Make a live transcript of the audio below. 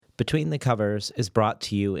Between the Covers is brought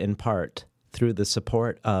to you in part through the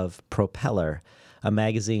support of Propeller, a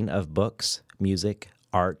magazine of books, music,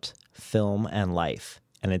 art, film, and life,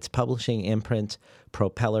 and its publishing imprint,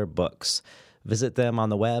 Propeller Books. Visit them on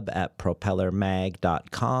the web at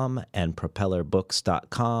propellermag.com and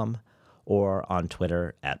propellerbooks.com or on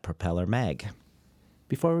Twitter at propellermag.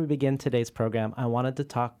 Before we begin today's program, I wanted to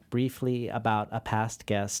talk briefly about a past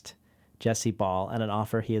guest, Jesse Ball, and an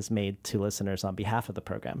offer he has made to listeners on behalf of the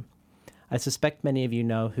program. I suspect many of you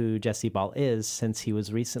know who Jesse Ball is, since he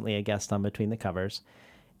was recently a guest on Between the Covers,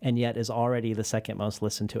 and yet is already the second most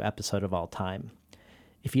listened to episode of all time.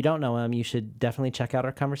 If you don't know him, you should definitely check out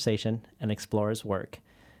our conversation and explore his work.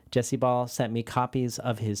 Jesse Ball sent me copies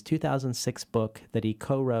of his 2006 book that he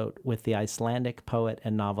co-wrote with the Icelandic poet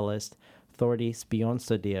and novelist Þórdís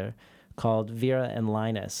Björnsdóttir, called Vera and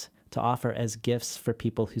Linus, to offer as gifts for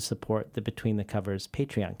people who support the Between the Covers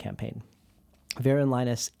Patreon campaign. Vera and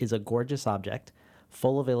Linus is a gorgeous object,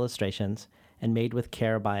 full of illustrations, and made with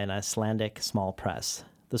care by an Icelandic small press.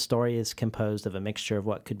 The story is composed of a mixture of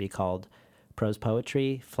what could be called prose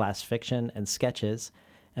poetry, flash fiction, and sketches,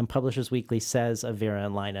 and Publishers Weekly says of Vera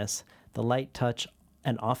and Linus, the light touch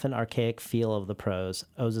and often archaic feel of the prose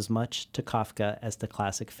owes as much to Kafka as to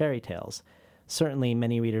classic fairy tales. Certainly,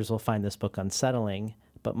 many readers will find this book unsettling,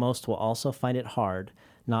 but most will also find it hard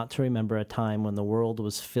not to remember a time when the world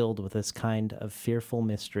was filled with this kind of fearful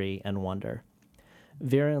mystery and wonder.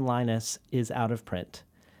 Vera and Linus is out of print.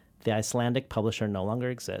 The Icelandic publisher no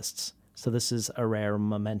longer exists, so this is a rare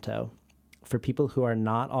memento. For people who are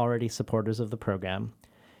not already supporters of the program,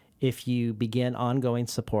 if you begin ongoing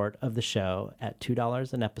support of the show at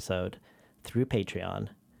 $2 an episode through Patreon,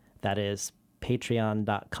 that is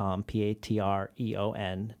patreon.com,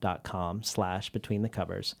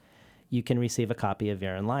 patreon.com/betweenthecovers, you can receive a copy of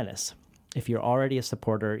Vera and Linus. If you're already a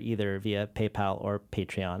supporter either via PayPal or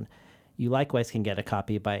Patreon, you likewise can get a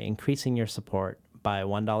copy by increasing your support by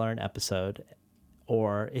 $1 an episode,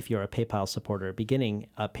 or if you're a PayPal supporter, beginning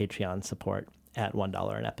a Patreon support at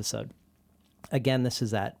 $1 an episode. Again, this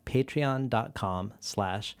is at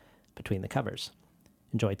patreon.com/betweenthecovers.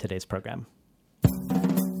 Enjoy today's program.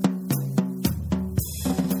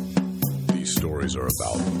 These stories are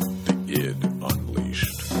about the id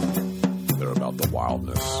unleashed. They're about the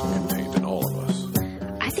wildness contained in all of us.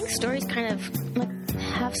 I think stories kind of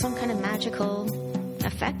have some kind of magical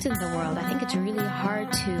effect in the world. I think it's really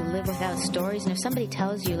hard to live without stories, and if somebody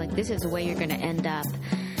tells you, this is the way you're going to end up,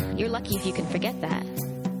 you're lucky if you can forget that.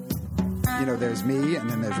 You know, there's me, and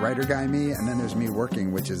then there's writer guy me, and then there's me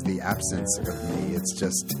working, which is the absence of me. It's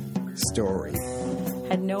just story.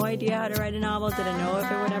 Had no idea how to write a novel, didn't know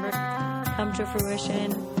if it would ever come to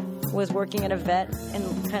fruition. Was working at a vet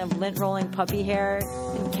and kind of lint rolling puppy hair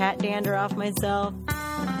and cat dander off myself.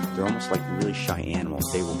 They're almost like really shy animals.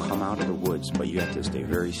 They will come out of the woods, but you have to stay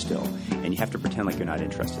very still. And you have to pretend like you're not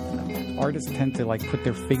interested in them. Artists tend to put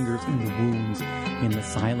their fingers in the wounds, in the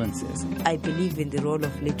silences. I believe in the role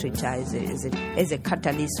of literature as a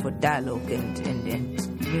catalyst for dialogue and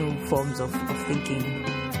new forms of thinking.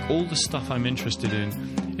 All the stuff I'm interested in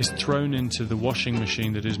is thrown into the washing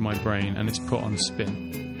machine that is my brain, and it's put on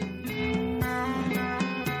spin.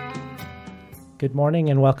 Good morning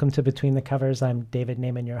and welcome to Between the Covers. I'm David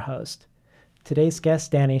Naiman, your host. Today's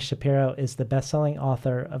guest, Dani Shapiro, is the best-selling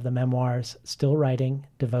author of the memoirs Still Writing,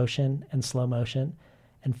 Devotion, and Slow Motion,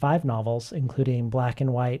 and 5 novels, including Black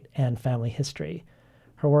and White and Family History.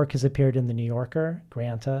 Her work has appeared in The New Yorker,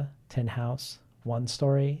 Granta, Tin House, One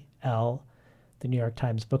Story, Elle, The New York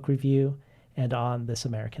Times Book Review, and on This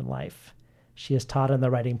American Life. She has taught in the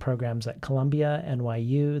writing programs at Columbia,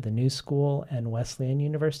 NYU, the New School, and Wesleyan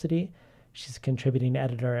University. She's a contributing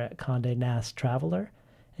editor at Condé Nast Traveler,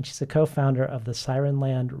 and she's a co-founder of the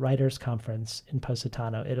Sirenland Writers Conference in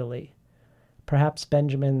Positano, Italy. Perhaps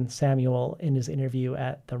Benjamin Samuel, in his interview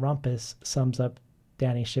at The Rumpus, sums up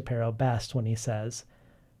Dani Shapiro best when he says,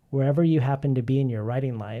 "Wherever you happen to be in your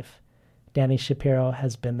writing life, Dani Shapiro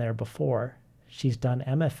has been there before. She's done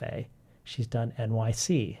MFA. She's done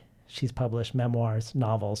NYC. She's published memoirs,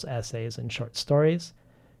 novels, essays, and short stories.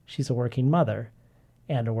 She's a working mother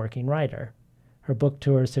and a working writer. Her book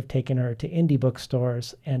tours have taken her to indie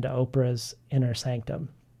bookstores and to Oprah's inner sanctum.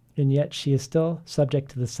 And yet she is still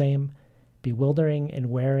subject to the same bewildering and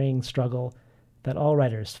wearying struggle that all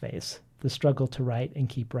writers face, the struggle to write and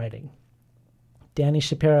keep writing." Dani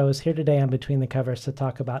Shapiro is here today on Between the Covers to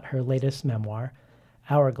talk about her latest memoir,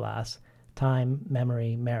 Hourglass, Time,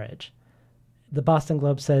 Memory, Marriage. The Boston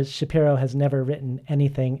Globe says Shapiro has never written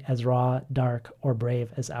anything as raw, dark, or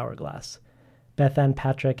brave as Hourglass. Beth Ann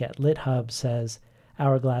Patrick at LitHub says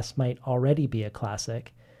Hourglass might already be a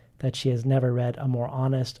classic. that she has never read a more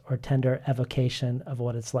honest or tender evocation of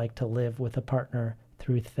what it's like to live with a partner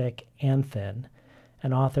through thick and thin.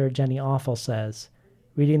 And author Jenny Offel says,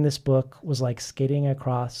 reading this book was like skating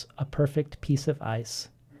across a perfect piece of ice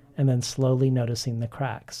and then slowly noticing the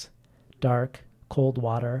cracks. Dark, cold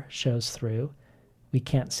water shows through. We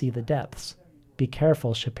can't see the depths. Be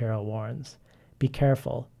careful, Shapiro warns. Be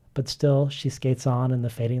careful, but still she skates on in the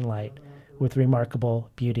fading light with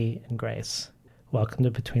remarkable beauty and grace. Welcome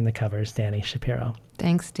to Between the Covers, Dani Shapiro.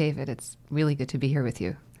 Thanks, David. It's really good to be here with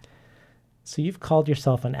you. So you've called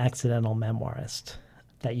yourself an accidental memoirist,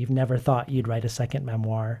 that you've never thought you'd write a second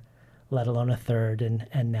memoir, let alone a third,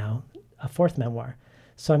 and now a fourth memoir.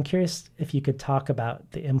 So I'm curious if you could talk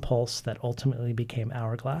about the impulse that ultimately became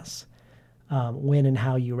Hourglass, when and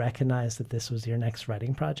how you recognized that this was your next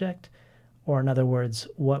writing project, or in other words,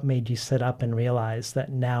 what made you sit up and realize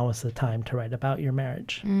that now is the time to write about your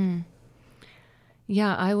marriage?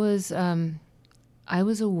 Yeah, I was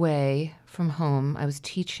away from home. I was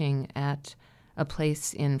teaching at a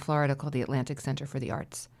place in Florida called the Atlantic Center for the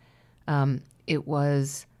Arts. It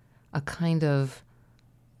was a kind of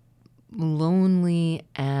lonely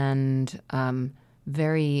and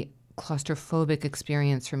very claustrophobic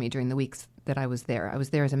experience for me during the weeks that I was there. I was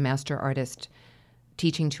there as a master artist,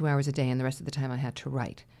 teaching 2 hours a day, and the rest of the time I had to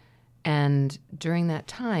write. And during that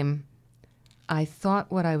time, I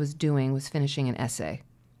thought what I was doing was finishing an essay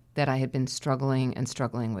that I had been struggling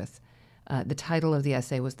with. The title of the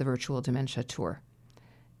essay was The Virtual Dementia Tour.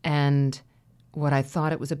 And what I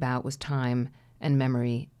thought it was about was time and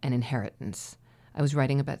memory and inheritance. I was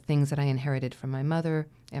writing about things that I inherited from my mother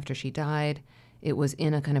after she died. It was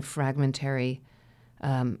in a kind of fragmentary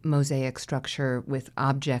mosaic structure with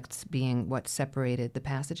objects being what separated the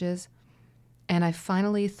passages. And I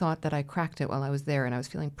finally thought that I cracked it while I was there, and I was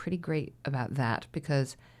feeling pretty great about that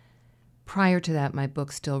because prior to that, my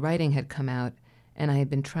book Still Writing had come out, and I had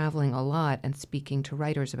been traveling a lot and speaking to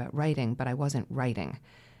writers about writing, but I wasn't writing.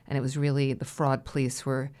 And it was really the fraud police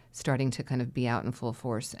were starting to kind of be out in full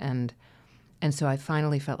force. And so I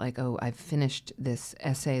finally felt like, oh, I've finished this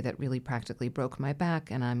essay that really practically broke my back,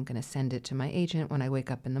 and I'm going to send it to my agent when I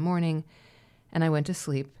wake up in the morning. And I went to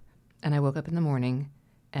sleep, and I woke up in the morning,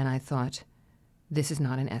 and I thought, this is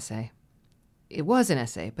not an essay. It was an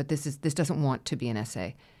essay, but this doesn't want to be an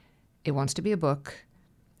essay. It wants to be a book,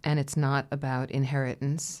 and it's not about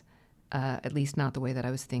inheritance, at least not the way that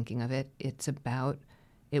I was thinking of it.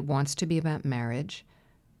 It wants to be about marriage,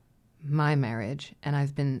 my marriage, and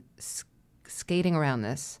I've been skating around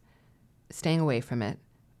this, staying away from it,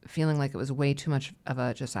 feeling like it was way too much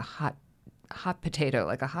of just a hot potato,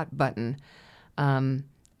 like a hot button.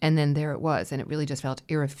 And then there it was, and it really just felt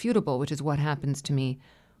irrefutable, which is what happens to me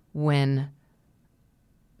when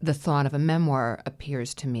the thought of a memoir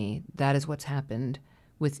appears to me. That is what's happened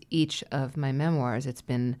with each of my memoirs. It's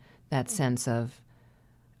been that sense of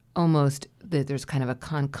almost that there's kind of a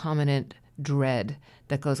concomitant dread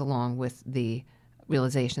that goes along with the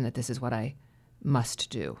realization that this is what I must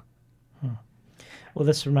do. Well,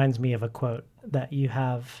 this reminds me of a quote that you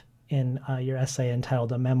have in your essay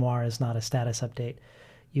entitled "A Memoir is Not a Status Update."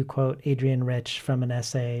 You quote Adrienne Rich from an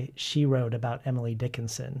essay she wrote about Emily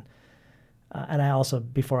Dickinson. And I also,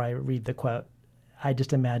 before I read the quote, I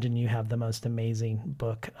just imagine you have the most amazing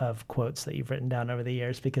book of quotes that you've written down over the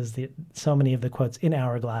years, because so many of the quotes in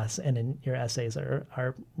Hourglass and in your essays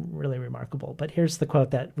are really remarkable. But here's the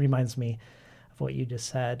quote that reminds me of what you just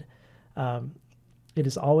said. It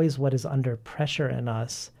is always what is under pressure in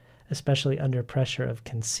us, especially under pressure of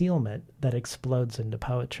concealment, that explodes into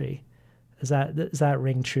poetry. Does that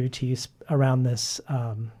ring true to you around this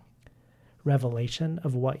revelation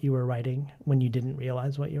of what you were writing when you didn't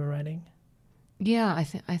realize what you were writing? Yeah,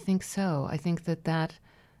 I think so. I think that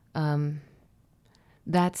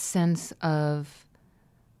sense of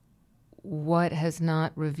what has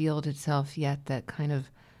not revealed itself yet, that kind of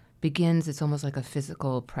begins, it's almost like a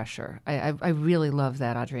physical pressure. I really love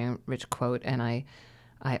that Adrienne Rich quote, and I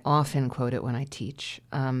often quote it when I teach.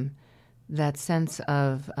 That sense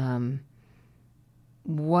of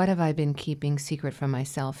what have I been keeping secret from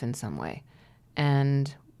myself in some way,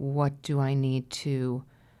 and what do I need to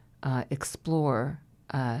explore,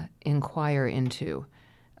 inquire into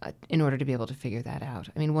in order to be able to figure that out.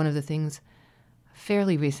 I mean, one of the things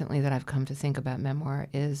fairly recently that I've come to think about memoir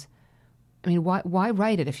is, I mean, why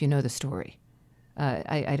write it if you know the story?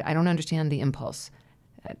 I don't understand the impulse,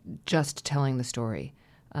 just telling the story.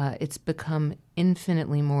 It's become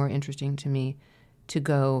infinitely more interesting to me to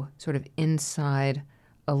go sort of inside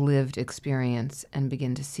a lived experience and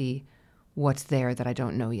begin to see what's there that I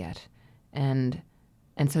don't know yet. And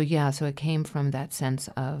so it came from that sense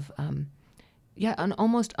of, an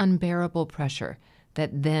almost unbearable pressure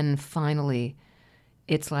that then finally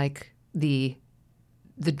it's like the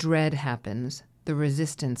dread happens, the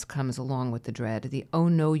resistance comes along with the dread, the oh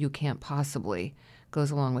no you can't possibly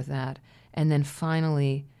goes along with that, and then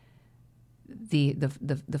finally the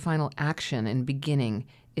final action and beginning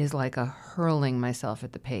is like a hurling myself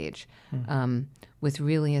at the page, with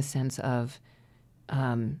really a sense of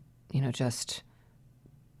just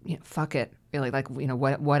fuck it, really, like,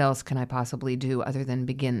 what else can I possibly do other than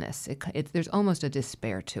begin this? There's almost a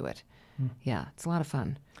despair to it. Yeah, it's a lot of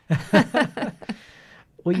fun.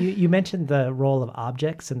 Well, you mentioned the role of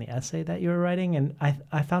objects in the essay that you were writing, and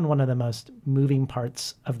I found one of the most moving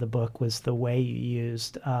parts of the book was the way you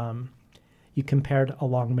used, you compared a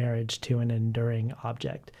long marriage to an enduring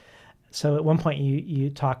object. So at one point you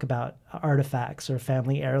talk about artifacts or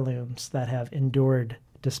family heirlooms that have endured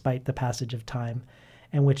despite the passage of time,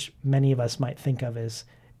 and which many of us might think of as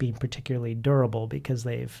being particularly durable because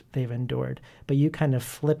they've endured. But you kind of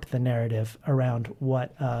flip the narrative around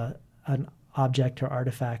what an object or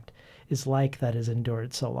artifact is like that has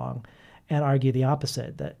endured so long, and argue the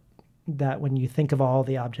opposite, that when you think of all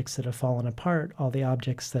the objects that have fallen apart, all the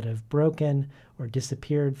objects that have broken or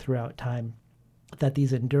disappeared throughout time, that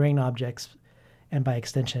these enduring objects, and by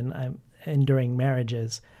extension enduring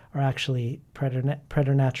marriages, are actually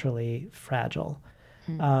preternaturally fragile,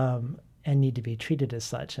 and need to be treated as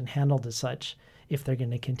such and handled as such if they're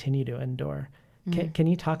going to continue to endure. Can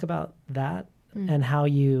you talk about that and how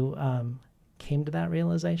you came to that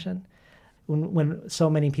realization? When so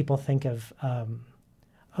many people think of,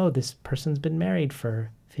 this person's been married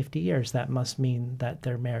for 50 years, that must mean that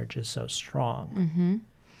their marriage is so strong. Mm-hmm.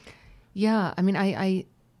 Yeah, I mean, I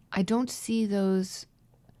don't see those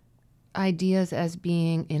ideas as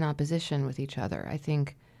being in opposition with each other. I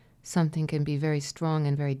think something can be very strong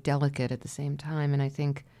and very delicate at the same time, and I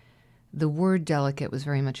think the word delicate was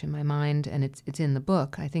very much in my mind, and it's in the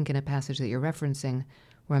book, I think in a passage that you're referencing,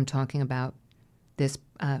 where I'm talking about this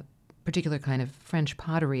particular kind of French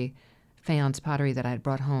pottery, faience pottery that we had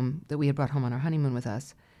brought home on our honeymoon with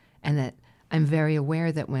us, and that I'm very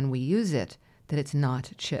aware that when we use it, that it's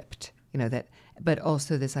not chipped, but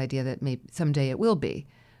also this idea that maybe someday it will be,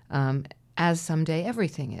 as someday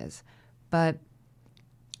everything is. But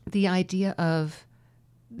the idea of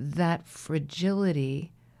that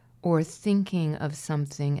fragility, or thinking of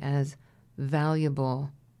something as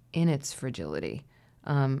valuable in its fragility,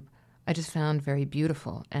 I just found very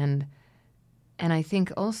beautiful. And I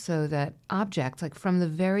think also that objects, like from the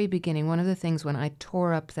very beginning, one of the things when I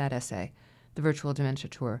tore up that essay, the Virtual Dementia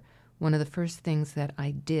Tour, one of the first things that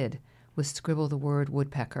I did was scribble the word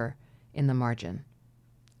woodpecker in the margin.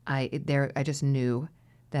 I just knew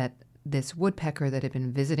that this woodpecker that had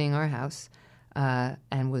been visiting our house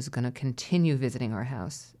and was going to continue visiting our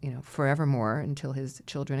house, forevermore until his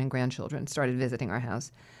children and grandchildren started visiting our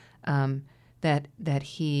house, that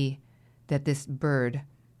this bird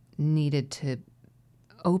needed to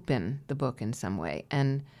open the book in some way.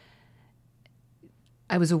 And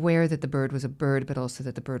I was aware that the bird was a bird, but also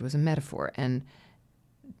that the bird was a metaphor. And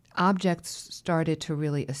objects started to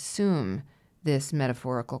really assume this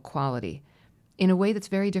metaphorical quality in a way that's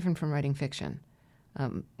very different from writing fiction.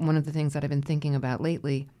 One of the things that I've been thinking about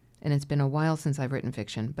lately, and it's been a while since I've written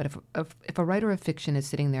fiction, but if a writer of fiction is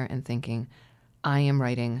sitting there and thinking, I am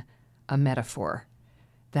writing a metaphor,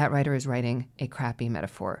 that writer is writing a crappy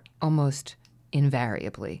metaphor, almost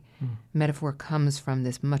invariably. Metaphor comes from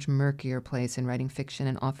this much murkier place in writing fiction,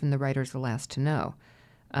 and often the writer's the last to know,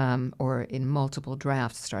 or in multiple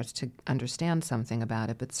drafts starts to understand something about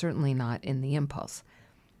it, but certainly not in the impulse.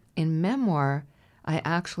 In memoir, I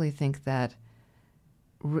actually think that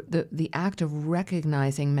the act of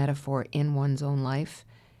recognizing metaphor in one's own life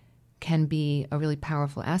can be a really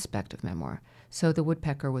powerful aspect of memoir. So the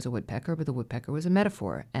woodpecker was a woodpecker, but the woodpecker was a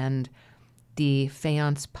metaphor. And the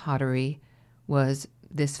faience pottery was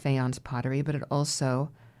this faience pottery, but it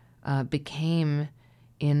also became,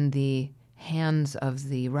 in the hands of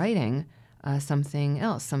the writing, something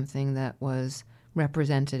else, something that was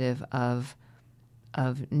representative of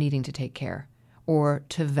needing to take care or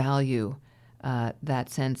to value that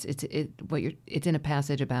sense. It's in a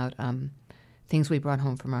passage about things we brought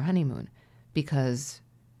home from our honeymoon, because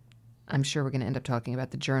I'm sure we're going to end up talking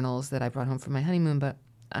about the journals that I brought home from my honeymoon, but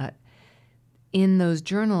in those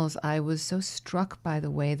journals, I was so struck by the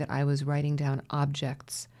way that I was writing down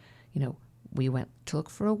objects. We went to look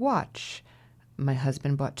for a watch. My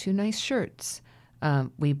husband bought 2 nice shirts.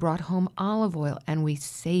 We brought home olive oil, and we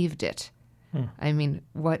saved it. I mean,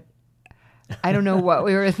 I don't know what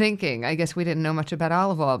we were thinking. I guess we didn't know much about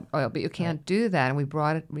olive oil, but you can't do that. And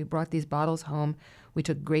we brought these bottles home. We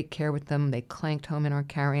took great care with them. They clanked home in our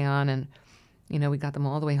carry-on, and we got them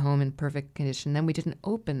all the way home in perfect condition. Then we didn't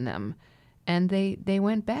open them, and they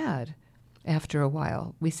went bad after a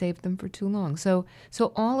while. We saved them for too long. So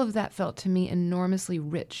all of that felt to me enormously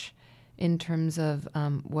rich in terms of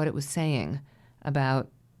what it was saying about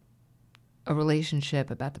a relationship,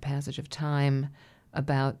 about the passage of time,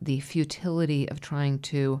 about the futility of trying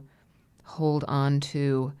to hold on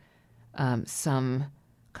to some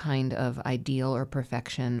kind of ideal or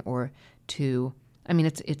perfection, or to, I mean,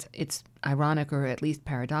 it's ironic or at least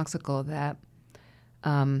paradoxical that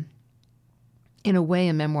in a way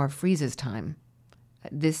a memoir freezes time.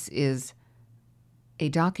 This is a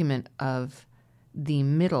document of the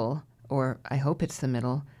middle, or I hope it's the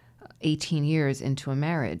middle, 18 years into a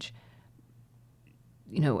marriage.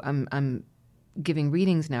 I'm giving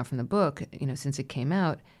readings now from the book, since it came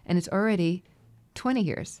out, and it's already 20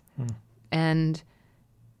 years. And,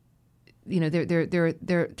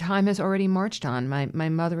 their time has already marched on. My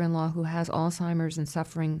mother-in-law, who has Alzheimer's and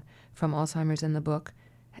suffering from Alzheimer's in the book,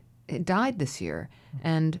 died this year.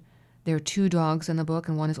 And there are 2 dogs in the book,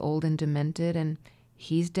 and one is old and demented, and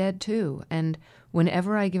he's dead too. And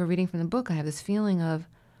whenever I give a reading from the book, I have this feeling of,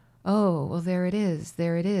 oh, well, there it is.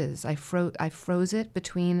 I froze it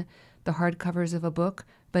between the hardcovers of a book,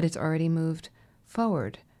 but it's already moved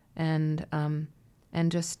forward. And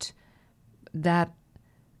just that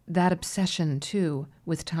obsession too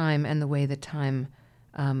with time, and the way that time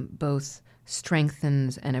both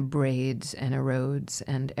strengthens and abrades and erodes,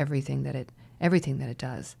 and everything that it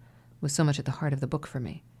does was so much at the heart of the book for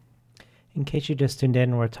me. In case you just tuned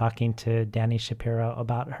in, we're talking to Dani Shapiro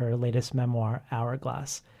about her latest memoir,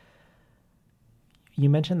 Hourglass. You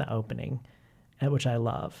mentioned the opening, which I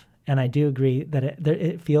love. And I do agree that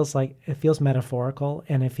it feels metaphorical,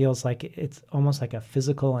 and it feels like it's almost like a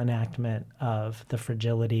physical enactment of the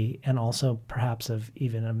fragility, and also perhaps of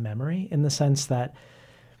even a memory, in the sense that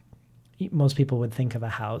most people would think of a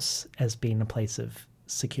house as being a place of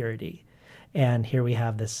security. And here we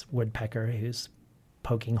have this woodpecker who's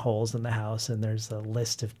poking holes in the house, and there's a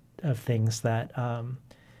list of things that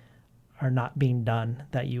are not being done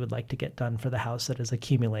that you would like to get done for the house that is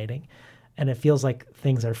accumulating. And it feels like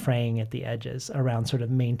things are fraying at the edges around sort of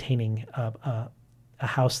maintaining a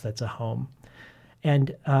house that's a home.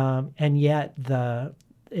 And yet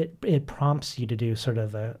it prompts you to do sort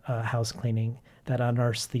of a house cleaning that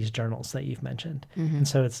unearths these journals that you've mentioned. Mm-hmm. And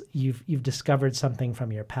so you've discovered something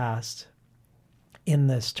from your past in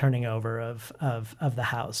this turning over of the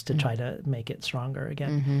house to try to make it stronger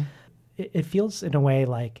again. Mm-hmm. It feels in a way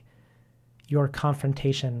like your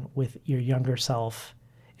confrontation with your younger self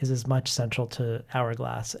is as much central to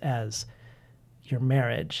Hourglass as your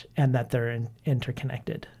marriage, and that they're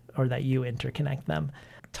interconnected, or that you interconnect them.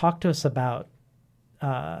 Talk to us about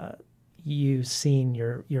you seeing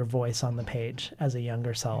your voice on the page as a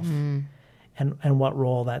younger self, and what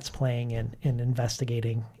role that's playing in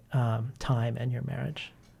investigating time and your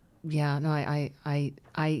marriage. Yeah, no,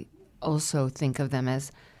 I also think of them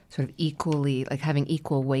as sort of equally, like having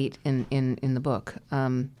equal weight in the book.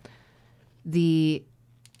 The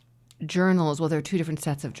journals, well, there are 2 different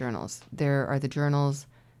sets of journals. There are the journals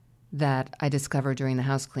that I discovered during the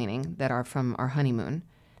house cleaning that are from our honeymoon,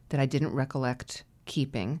 that I didn't recollect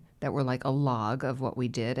keeping, that were like a log of what we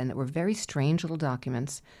did, and that were very strange little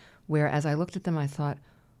documents where, as I looked at them, I thought,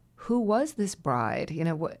 who was this bride?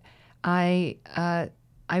 I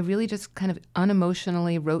really just kind of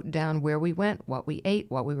unemotionally wrote down where we went, what we ate,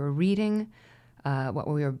 what we were reading, what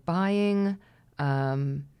we were buying,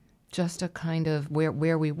 just a kind of where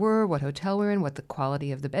we were, what hotel we were in, what the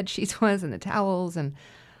quality of the bed sheets was, and the towels. And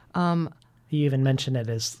you even mentioned it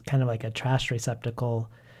as kind of like a trash receptacle,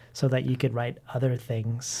 so that you could write other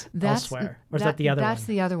things elsewhere. Or is that the other one? That's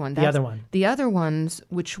the other one. The other one. The other ones,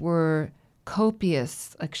 which were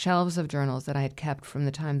copious, like shelves of journals that I had kept from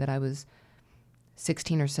the time that I was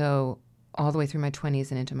 16 or so, all the way through my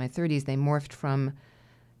 20s and into my 30s. They morphed from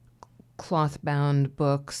cloth-bound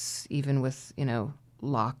books, even with,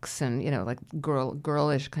 locks and, like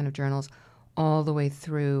girlish kind of journals, all the way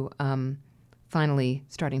through finally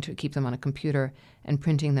starting to keep them on a computer and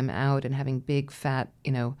printing them out and having big, fat,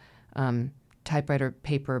 typewriter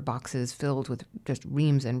paper boxes filled with just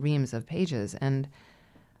reams and reams of pages. And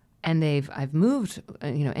I've moved,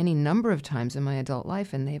 any number of times in my adult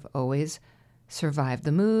life, and they've always survived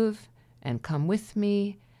the move and come with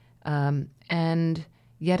me. And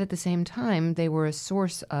yet at the same time, they were a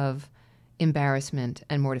source of embarrassment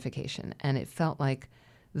and mortification. And it felt like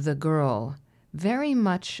the girl, very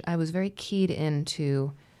much, I was very keyed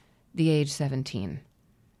into the age 17,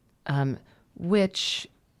 which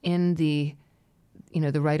in the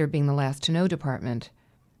the writer being the last to know department,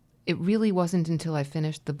 it really wasn't until I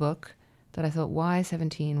finished the book that I thought, why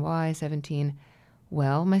 17? Why 17?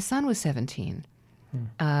 Well, my son was 17.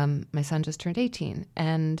 My son just turned 18.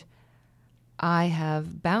 And I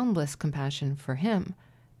have boundless compassion for him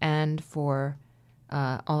and for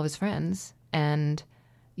all of his friends, and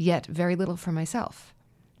yet very little for myself,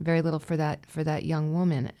 very little for that young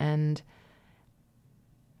woman. And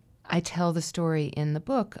I tell the story in the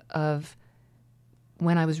book of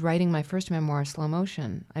when I was writing my first memoir, Slow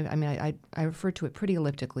Motion. I refer to it pretty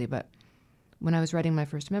elliptically, but when I was writing my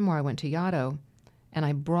first memoir, I went to Yaddo, and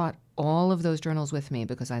I brought all of those journals with me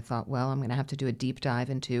because I thought, well, I'm going to have to do a deep dive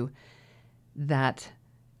into that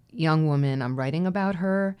young woman. I'm writing about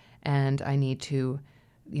her, and I need to,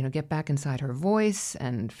 get back inside her voice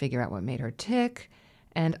and figure out what made her tick.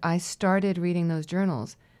 And I started reading those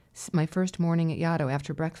journals my first morning at Yaddo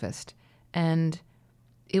after breakfast, and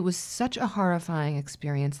it was such a horrifying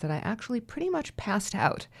experience that I actually pretty much passed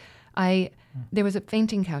out. There was a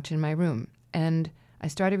fainting couch in my room, and I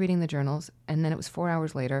started reading the journals, and then it was 4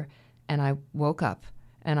 hours later, and I woke up,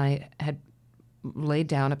 and I had laid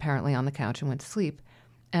down apparently on the couch and went to sleep,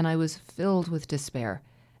 and I was filled with despair.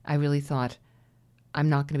 I really thought, I'm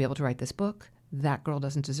not going to be able to write this book. That girl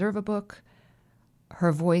doesn't deserve a book.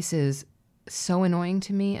 Her voice is so annoying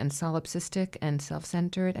to me and solipsistic and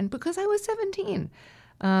self-centered, and because I was 17.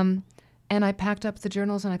 And I packed up the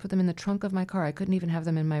journals and I put them in the trunk of my car. I couldn't even have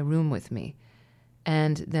them in my room with me.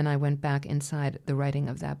 And then I went back inside the writing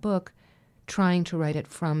of that book, trying to write it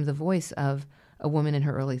from the voice of a woman in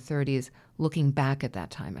her early 30s looking back at that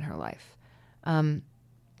time in her life.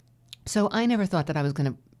 So I never thought that I was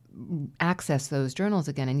going to access those journals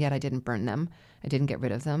again, and yet I didn't burn them. I didn't get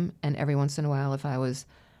rid of them. And every once in a while, if I was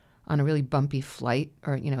on a really bumpy flight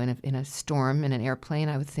or, in a storm in an airplane,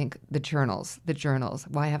 I would think, the journals.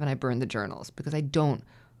 Why haven't I burned the journals? Because I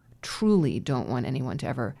truly don't want anyone to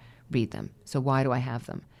ever read them. So why do I have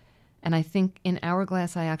them? And I think in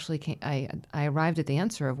Hourglass, I actually I arrived at the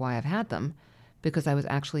answer of why I've had them, because I was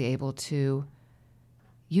actually able to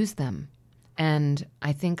use them. And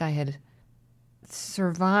I think I had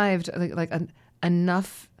survived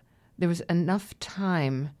enough. There was enough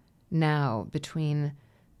time now between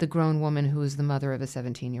the grown woman who is the mother of a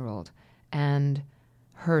 17-year-old and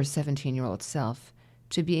her 17-year-old self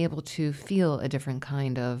to be able to feel a different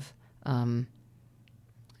kind of,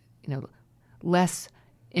 less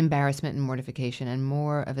embarrassment and mortification and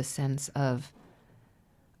more of a sense of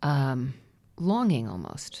longing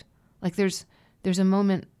almost. Like there's a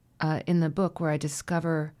moment in the book where I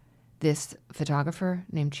discover this photographer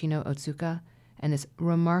named Chino Otsuka and this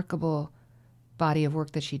remarkable body of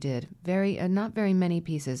work that she did. Not very many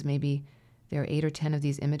pieces, maybe there are 8 or 10 of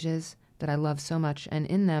these images that I love so much. And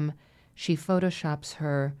in them, she photoshops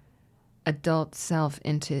her adult self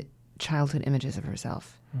into childhood images of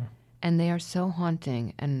herself. And they are so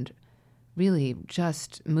haunting and really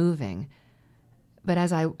just moving. But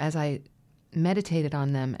as I meditated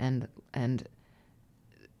on them and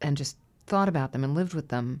just thought about them and lived with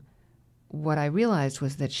them, what I realized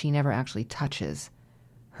was that she never actually touches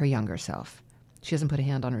her younger self. She doesn't put a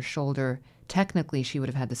hand on her shoulder. Technically, she would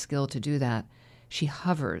have had the skill to do that. She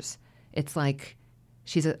hovers. It's like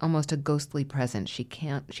she's almost a ghostly presence. She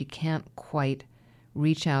can't quite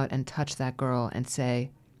reach out and touch that girl and say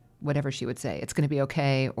whatever she would say. It's going to be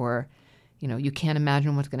okay, or, you can't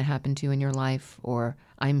imagine what's going to happen to you in your life, or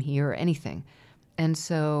I'm here, or anything. And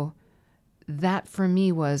so that for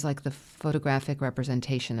me was like the photographic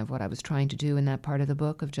representation of what I was trying to do in that part of the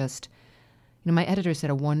book of just, my editor said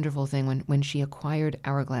a wonderful thing when she acquired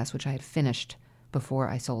Hourglass, which I had finished before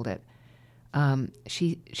I sold it.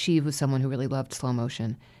 She was someone who really loved slow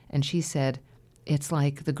motion, and she said, it's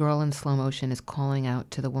like the girl in slow motion is calling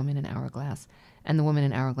out to the woman in Hourglass, and the woman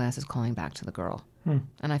in Hourglass is calling back to the girl.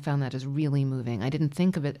 And I found that just really moving. I didn't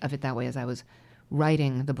think of it that way as I was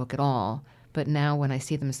writing the book at all, but now when I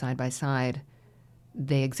see them side by side,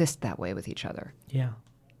 they exist that way with each other. Yeah.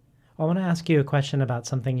 Well, I want to ask you a question about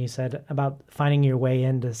something you said about finding your way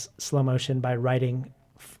into slow motion by writing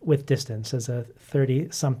with distance as a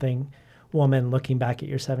 30-something woman looking back at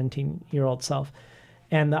your 17-year-old self.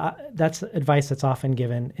 And that's advice that's often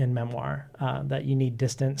given in memoir, that you need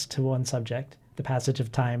distance to one subject, the passage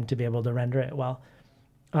of time to be able to render it well.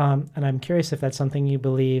 And I'm curious if that's something you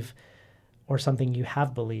believe or something you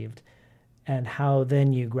have believed, and how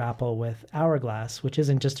then you grapple with Hourglass, which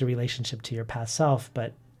isn't just a relationship to your past self,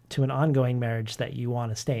 but to an ongoing marriage that you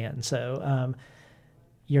want to stay in. So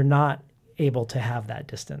you're not able to have that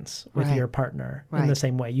distance with your partner in the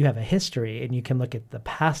same way. You have a history and you can look at the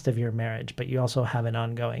past of your marriage, but you also have an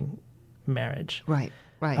ongoing marriage. Right.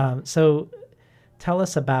 So Tell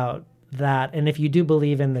us about that. And if you do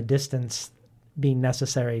believe in the distance being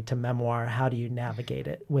necessary to memoir, how do you navigate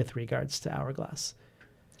it with regards to Hourglass?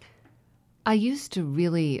 I used to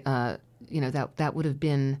really, that would have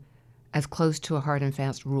been as close to a hard and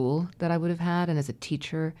fast rule that I would have had. And as a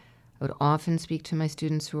teacher, I would often speak to my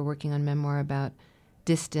students who were working on memoir about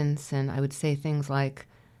distance. And I would say things like,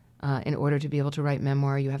 in order to be able to write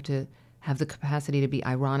memoir, you have to have the capacity to be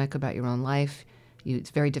ironic about your own life.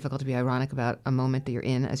 It's very difficult to be ironic about a moment that you're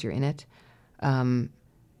in as you're in it.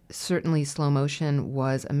 Certainly, Slow Motion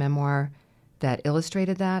was a memoir that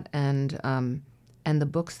illustrated that, and the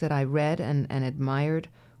books that I read and admired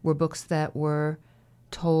were books that were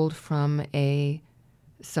told from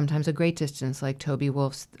sometimes a great distance, like Toby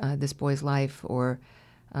Wolfe's This Boy's Life, or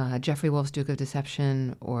Jeffrey Wolfe's Duke of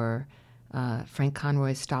Deception, or Frank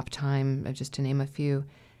Conroy's Stop Time, just to name a few.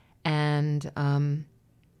 And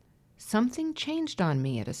something changed on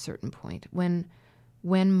me at a certain point when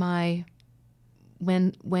I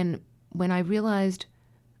realized,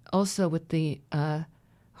 also with the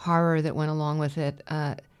horror that went along with it,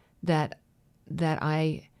 that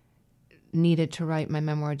I needed to write my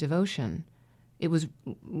memoir Devotion. It was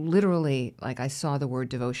literally like I saw the word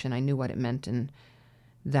devotion. I knew what it meant, and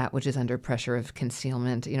that which is under pressure of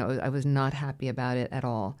concealment. I was not happy about it at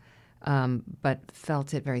all, but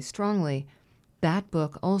felt it very strongly. That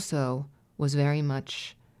book also was very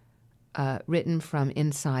much written from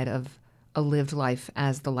inside of a lived life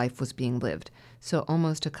as the life was being lived. So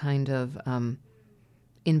almost a kind of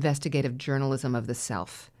investigative journalism of the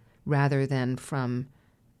self, rather than from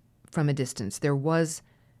a distance. There was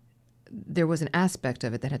an aspect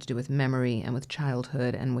of it that had to do with memory and with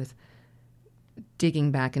childhood and with digging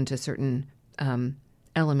back into certain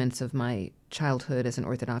elements of my childhood as an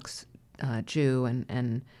Orthodox Jew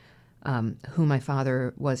and who my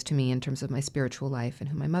father was to me in terms of my spiritual life and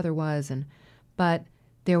who my mother was. But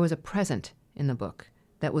there was a present in the book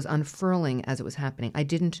that was unfurling as it was happening. I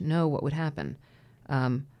didn't know what would happen.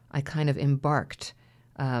 I kind of embarked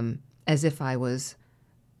as if I was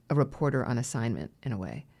a reporter on assignment in a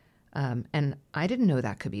way. And I didn't know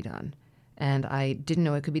that could be done. And I didn't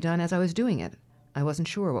know it could be done as I was doing it. I wasn't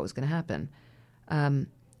sure what was going to happen. And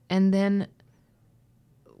then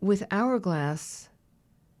with Hourglass,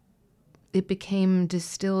 it became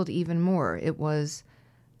distilled even more. It was,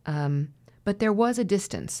 but there was a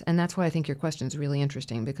distance. And that's why I think your question is really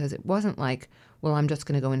interesting, because it wasn't like, well, I'm just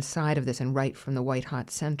going to go inside of this and write from the white-hot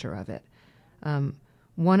center of it.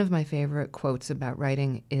 One of my favorite quotes about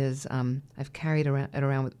writing is, I've carried it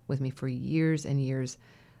around with me for years and years,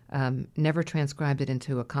 never transcribed it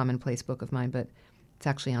into a commonplace book of mine, but it's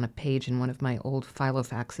actually on a page in one of my old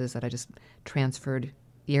filofaxes that I just transferred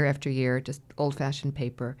year after year, just old-fashioned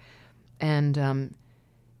paper. And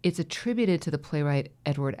it's attributed to the playwright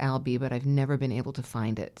Edward Albee, but I've never been able to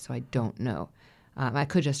find it, so I don't know. I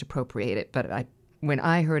could just appropriate it, but when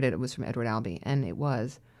I heard it, it was from Edward Albee, and it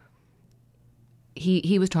was...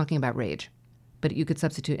 He was talking about rage, but you could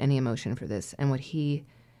substitute any emotion for this. And what he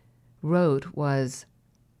wrote was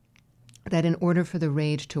that in order for the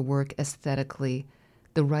rage to work aesthetically,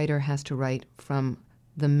 the writer has to write from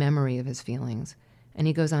the memory of his feelings. And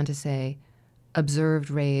he goes on to say,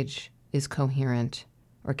 observed rage is coherent,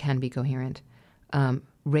 or can be coherent.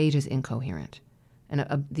 Rage is incoherent.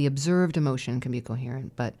 And the observed emotion can be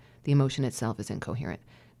coherent, but the emotion itself is incoherent.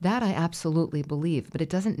 That I absolutely believe, but it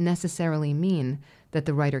doesn't necessarily mean that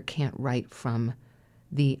the writer can't write from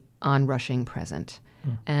the onrushing present.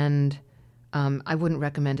 And I wouldn't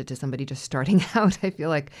recommend it to somebody just starting out. I feel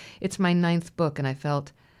like it's my 9th book, and I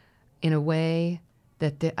felt in a way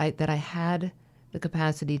that I had the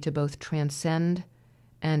capacity to both transcend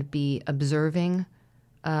and be observing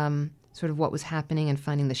sort of what was happening and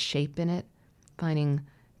finding the shape in it, finding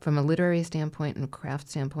from a literary standpoint and a craft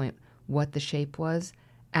standpoint what the shape was,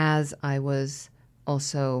 as I was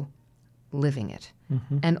also living it.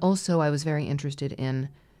 Mm-hmm. And also I was very interested in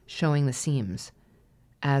showing the seams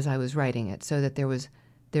as I was writing it, so that there's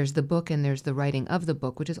the book and there's the writing of the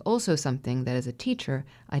book, which is also something that as a teacher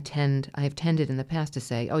I have tended in the past to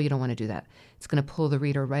say, oh, you don't want to do that. It's going to pull the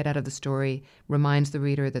reader right out of the story, reminds the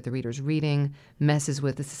reader that the reader's reading, messes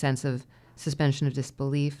with the sense of suspension of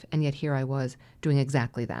disbelief, and yet here I was doing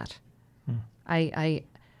exactly that.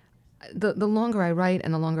 The longer I write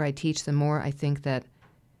and the longer I teach, the more I think that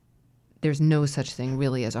there's no such thing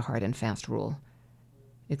really as a hard and fast rule,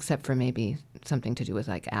 except for maybe something to do with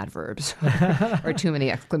like adverbs or too many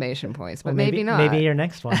exclamation points, but well, maybe not. Maybe your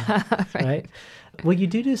next one, right? Well, you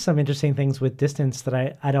do some interesting things with distance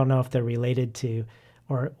that I don't know if they're related to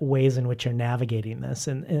or ways in which you're navigating this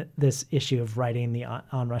and this issue of writing the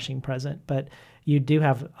onrushing present. But you do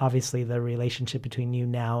have, obviously, the relationship between you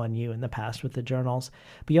now and you in the past with the journals.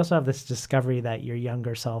 But you also have this discovery that your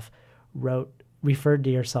younger self referred to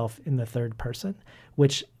yourself in the third person,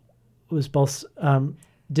 which was both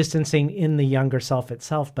distancing in the younger self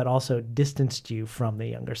itself, but also distanced you from the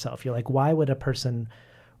younger self. You're like, why would a person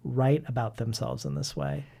write about themselves in this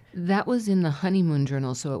way? That was in the honeymoon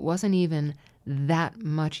journal, so it wasn't even that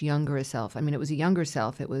much younger a self. I mean, it was a younger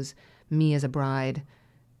self. It was me as a bride,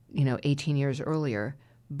 18 years earlier.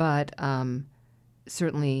 But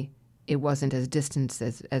certainly it wasn't as distant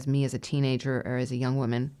as me as a teenager or as a young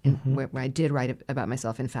woman, where I did write about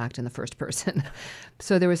myself, in fact, in the first person.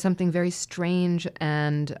 So there was something very strange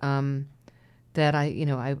and that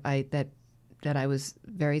I was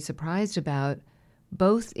very surprised about,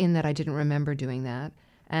 both in that I didn't remember doing that,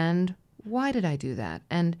 and why did I do that?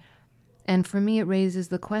 And for me, it raises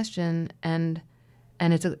the question, and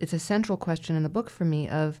it's a central question in the book for me,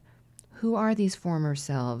 of who are these former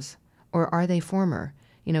selves, or are they former?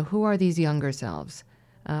 Who are these younger selves?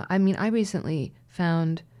 I recently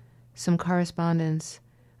found some correspondence,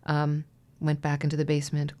 went back into the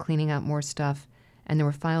basement, cleaning out more stuff, and there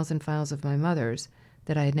were files and files of my mother's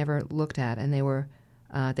that I had never looked at, and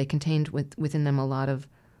they contained within them a lot of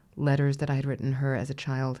letters that I had written her as a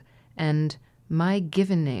child. And my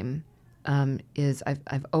given name is,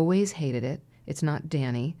 I've always hated it. It's not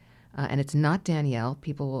Danny, and it's not Danielle.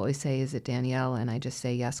 People will always say, is it Danielle? And I just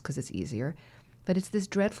say yes because it's easier. But it's this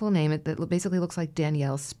dreadful name that basically looks like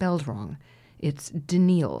Danielle spelled wrong. It's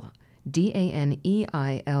Daneile,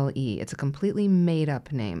 Daneile. It's a completely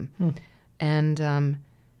made-up name. And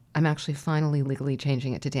I'm actually finally legally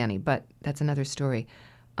changing it to Danny, but that's another story.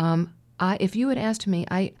 If you had asked me,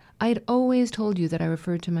 I'd always told you that I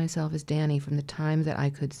referred to myself as Danny from the time that I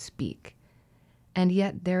could speak. And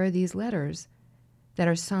yet there are these letters that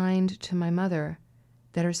are signed to my mother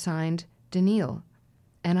that are signed Daneile.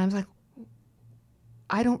 And I was like,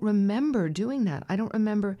 I don't remember doing that. I don't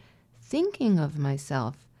remember thinking of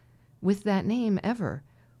myself with that name ever.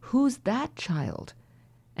 Who's that child?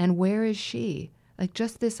 And where is she? Like,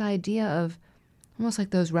 just this idea of almost like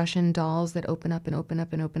those Russian dolls that open up and open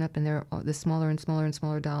up and open up, and there are the smaller and smaller and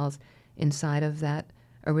smaller dolls inside of that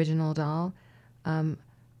original doll.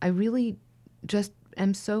 I really just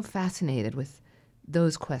am so fascinated with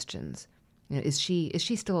those questions. Is she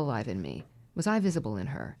still alive in me? Was I visible in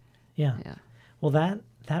her? Yeah. Well, that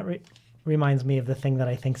reminds me of the thing that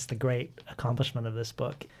I think is the great accomplishment of this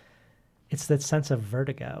book. It's that sense of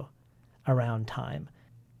vertigo around time.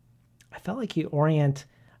 I felt like you orient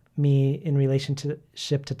me in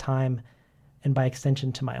relationship to time, and by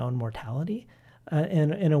extension to my own mortality,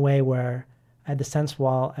 in a way where I had the sense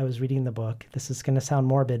while I was reading the book, this is going to sound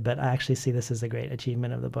morbid, but I actually see this as a great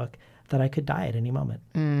achievement of the book, that I could die at any moment.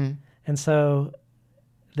 And so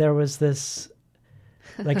there was this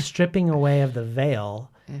like stripping away of the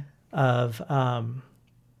veil of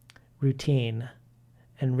routine,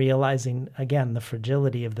 and realizing again the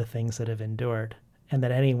fragility of the things that have endured, and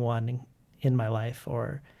that anyone in my life,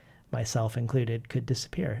 or myself included, could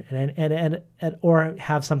disappear and or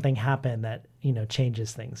have something happen that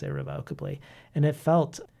changes things irrevocably. And it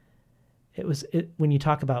when you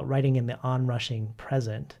talk about writing in the onrushing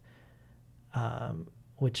present,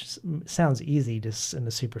 which sounds easy just in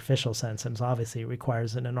the superficial sense, and obviously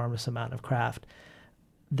requires an enormous amount of craft.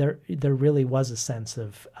 There really was a sense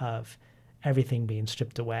of everything being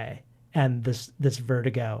stripped away, and this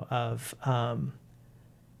vertigo of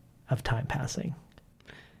time passing.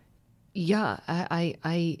 Yeah,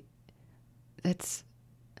 I that's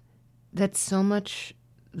so much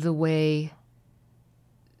the way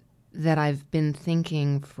that I've been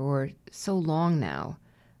thinking for so long now.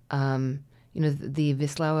 The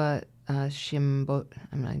Wisława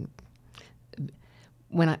Szymborska.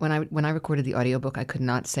 When I recorded the audiobook, I could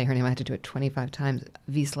not say her name. I had to do it 25 times.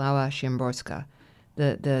 Wisława Szymborska.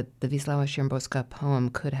 The Wisława Szymborska poem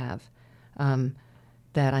Could Have,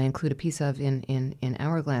 that I include a piece of in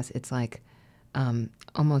Hourglass. It's like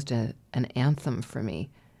almost an anthem for me.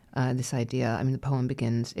 This idea, the poem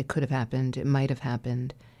begins, it could have happened, it might have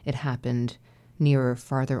happened, it happened, nearer,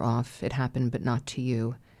 farther off, it happened but not to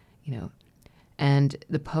you, And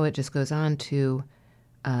the poet just goes on to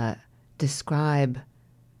describe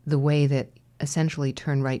the way that essentially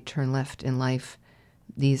turn right, turn left in life,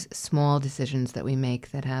 these small decisions that we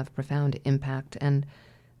make that have profound impact. And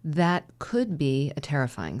that could be a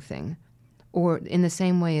terrifying thing. Or in the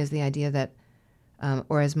same way as the idea that,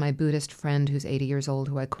 or as my Buddhist friend who's 80 years old,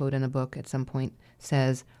 who I quote in a book at some point,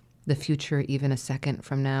 says, the future even a second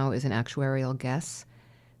from now is an actuarial guess.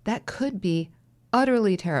 That could be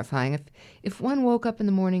utterly terrifying. If one woke up in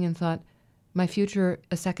the morning and thought, my future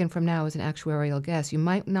a second from now is an actuarial guess, you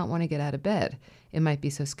might not want to get out of bed. It might be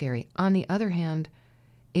so scary. On the other hand,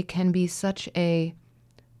 it can be such a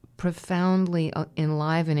profoundly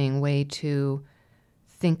enlivening way to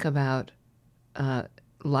think about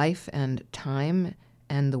life and time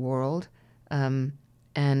and the world,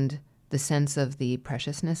 and the sense of the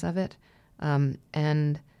preciousness of it.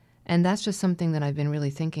 And that's just something that I've been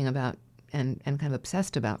really thinking about and kind of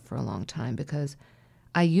obsessed about for a long time, because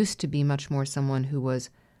I used to be much more someone who was,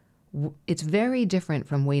 it's very different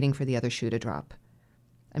from waiting for the other shoe to drop.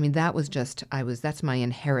 I mean, that's my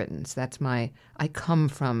inheritance. I come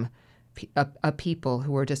from a people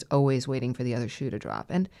who are just always waiting for the other shoe to drop.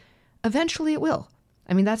 And eventually it will.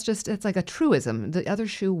 I mean, it's like a truism. The other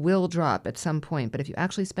shoe will drop at some point. But if you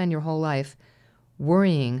actually spend your whole life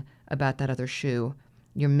worrying about that other shoe,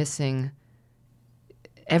 you're missing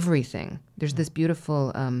everything. There's this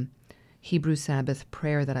beautiful Hebrew Sabbath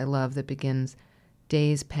prayer that I love that begins,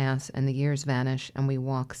 days pass and the years vanish and we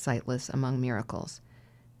walk sightless among miracles.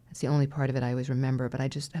 That's the only part of it I always remember, but I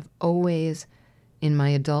just have always in my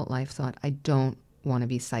adult life thought I don't want to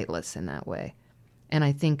be sightless in that way. And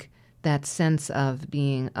I think that sense of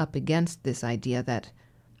being up against this idea that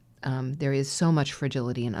there is so much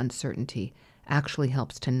fragility and uncertainty actually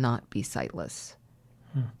helps to not be sightless.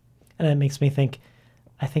 And it makes me think,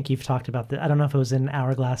 I think you've talked about I don't know if it was in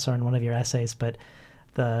Hourglass or in one of your essays, but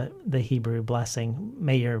the Hebrew blessing,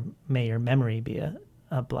 may your memory be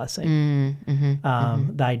a blessing.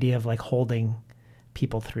 The idea of like holding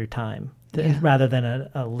people through time rather than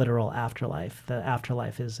a literal afterlife. The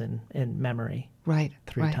afterlife is in memory.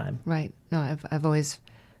 Through time. Right. No, I've always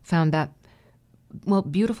found that, well,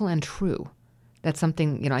 beautiful and true. That's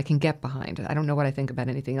something, I can get behind. I don't know what I think about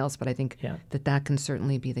anything else, but I think that can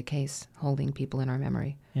certainly be the case, holding people in our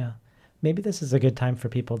memory. Yeah. Maybe this is a good time for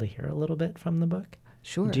people to hear a little bit from the book.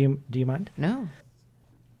 Sure. Do you mind? No.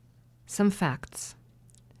 Some facts.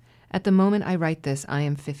 At the moment I write this, I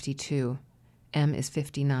am 52. M is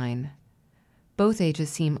 59. Both ages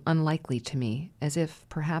seem unlikely to me, as if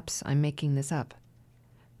perhaps I'm making this up.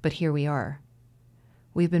 But here we are.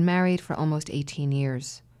 We've been married for almost 18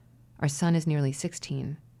 years. Our son is nearly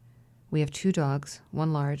 16. We have 2 dogs,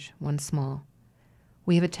 one large, one small.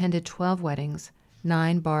 We have attended 12 weddings,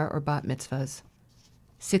 9 bar or bat mitzvahs,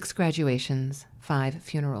 6 graduations, 5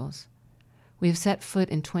 funerals. We have set foot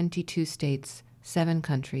in 22 states, 7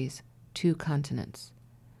 countries, 2 continents.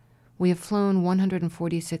 We have flown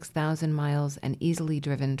 146,000 miles and easily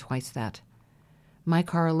driven twice that. My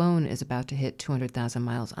car alone is about to hit 200,000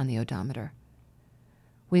 miles on the odometer.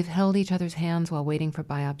 We've held each other's hands while waiting for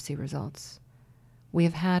biopsy results. We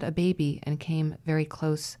have had a baby and came very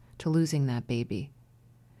close to losing that baby.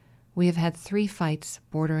 We have had 3 fights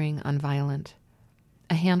bordering on violent,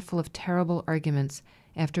 a handful of terrible arguments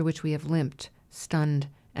after which we have limped, stunned,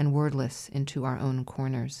 and wordless into our own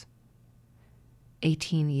corners.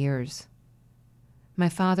 18 years. My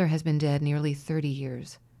father has been dead nearly 30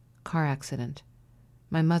 years. Car accident.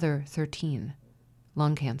 My mother, 13.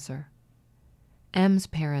 Lung cancer. M's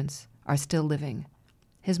parents are still living.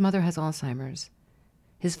 His mother has Alzheimer's.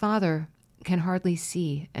 His father can hardly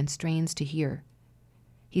see and strains to hear.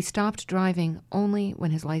 He stopped driving only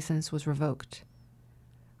when his license was revoked.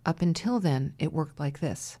 Up until then, it worked like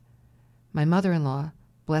this. My mother-in-law,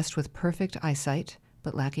 blessed with perfect eyesight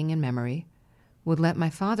but lacking in memory, would let my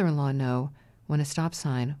father-in-law know when a stop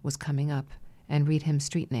sign was coming up and read him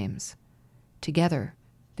street names. Together,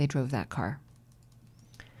 they drove that car.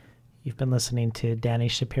 You've been listening to Dani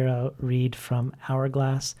Shapiro read from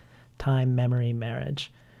Hourglass, Time, Memory,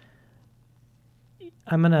 Marriage.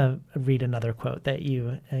 I'm going to read another quote that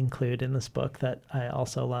you include in this book that I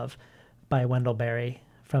also love by Wendell Berry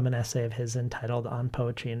from an essay of his entitled On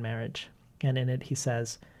Poetry and Marriage. And in it he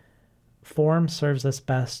says, "Form serves us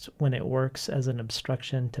best when it works as an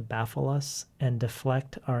obstruction to baffle us and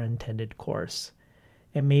deflect our intended course.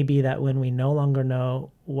 It may be that when we no longer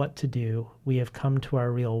know what to do, we have come to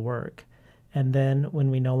our real work. And then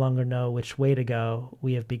when we no longer know which way to go,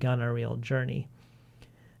 we have begun our real journey.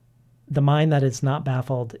 The mind that is not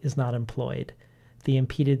baffled is not employed. The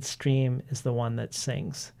impeded stream is the one that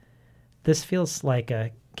sings." This feels like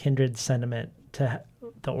a kindred sentiment to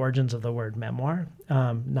the origins of the word memoir,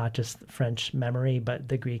 not just French memory, but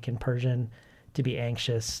the Greek and Persian, to be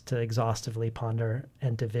anxious, to exhaustively ponder,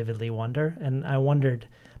 and to vividly wonder. And I wondered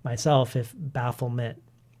myself if bafflement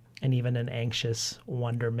and even an anxious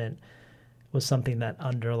wonderment was something that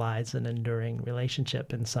underlies an enduring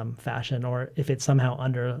relationship in some fashion, or if it somehow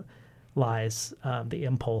underlies the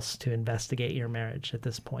impulse to investigate your marriage at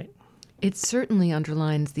this point. It certainly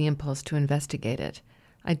underlines the impulse to investigate it.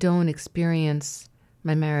 I don't experience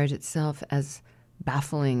my marriage itself as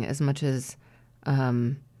baffling as much as,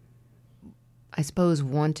 I suppose,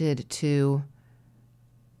 wanted to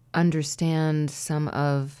understand some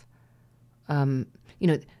of,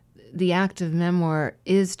 the act of memoir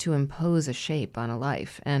is to impose a shape on a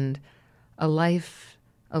life, and a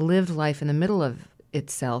lived life in the middle of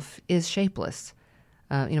itself is shapeless.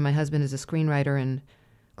 My husband is a screenwriter, and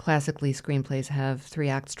classically screenplays have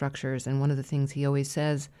 3-act structures, and one of the things he always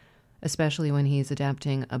says, especially when he's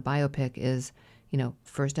adapting a biopic, is,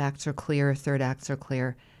 first acts are clear, third acts are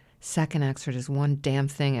clear, second acts are just one damn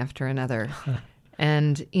thing after another.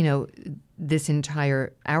 And, this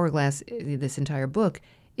entire Hourglass, this entire book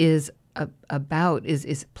is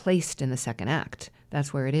is placed in the second act.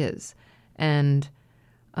 That's where it is. And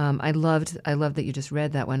I loved that you just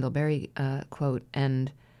read that Wendell Berry quote,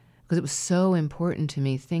 and because it was so important to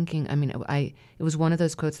me thinking, it was one of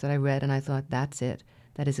those quotes that I read and I thought, that's it.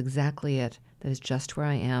 That is exactly it. That is just where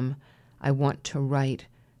I am. I want to write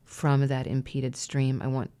from that impeded stream. I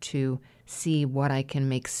want to see what I can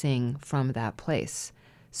make sing from that place.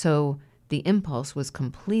 So the impulse was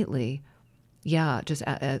completely, just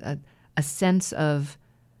a sense of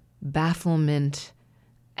bafflement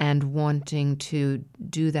and wanting to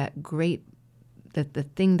do that the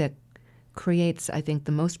thing that creates, I think,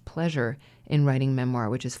 the most pleasure in writing memoir,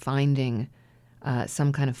 which is finding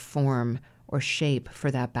some kind of form or shape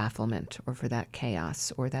for that bafflement or for that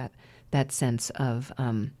chaos or that sense of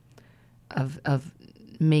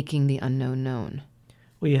making the unknown known.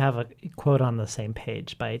 Well, you have a quote on the same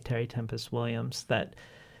page by Terry Tempest Williams that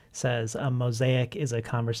says, "A mosaic is a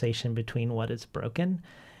conversation between what is broken."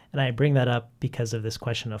 And I bring that up because of this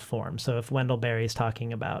question of form. So if Wendell Berry is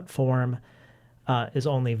talking about form is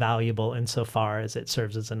only valuable insofar as it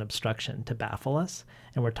serves as an obstruction to baffle us,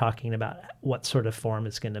 and we're talking about what sort of form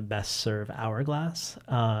is going to best serve Hourglass,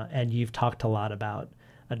 and you've talked a lot about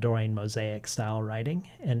adoring mosaic-style writing,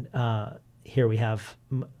 and here we have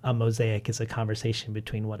a mosaic is a conversation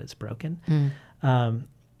between what is broken.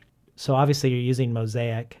 So obviously you're using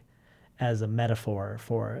mosaic as a metaphor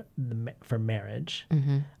for marriage,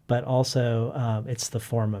 but also it's the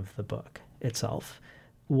form of the book itself.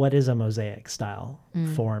 What is a mosaic style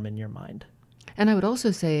form in your mind? And I would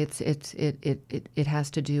also say it has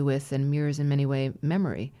to do with and mirrors in many ways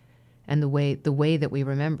memory, and the way that we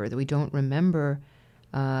remember, that we don't remember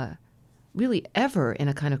really ever in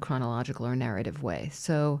a kind of chronological or narrative way.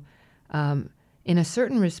 So in a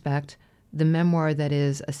certain respect, the memoir that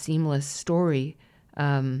is a seamless story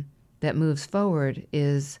that moves forward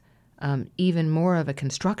is even more of a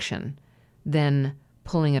construction than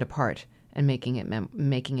pulling it apart and making it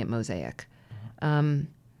mosaic. What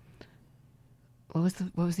was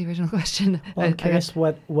the original question? Well, I'm curious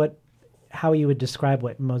how you would describe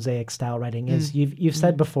what mosaic style writing is. You've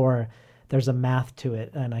said before there's a math to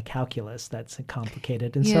it and a calculus that's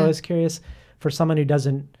complicated, and so I was curious, for someone who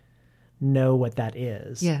doesn't know what that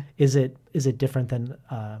is, is it different than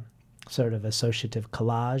sort of associative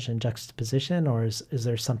collage and juxtaposition, or is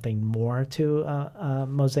there something more to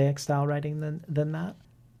mosaic style writing than that?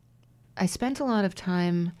 I spent a lot of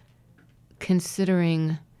time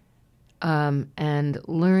considering and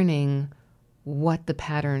learning what the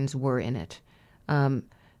patterns were in it. And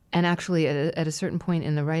actually, at a certain point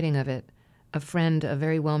in the writing of it, a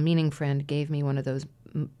very well-meaning friend, gave me one of those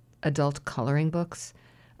adult coloring books.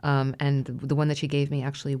 And the one that she gave me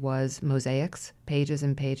actually was mosaics, pages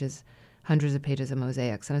and pages, hundreds of pages of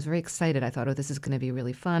mosaics. And I was very excited. I thought, this is going to be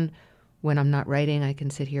really fun. When I'm not writing, I can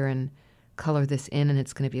sit here and color this in, and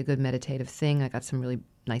it's going to be a good meditative thing. I got some really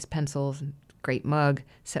nice pencils, great mug,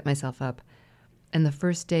 set myself up. And the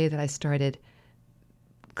first day that I started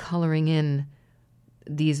coloring in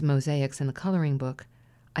these mosaics in the coloring book,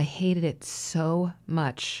 I hated it so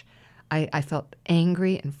much. I felt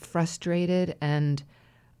angry and frustrated, and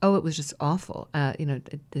it was just awful.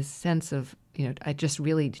 This sense of, I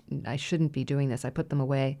shouldn't be doing this. I put them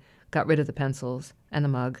away, got rid of the pencils and the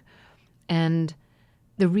mug. And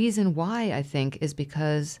the reason why, I think, is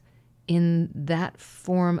because in that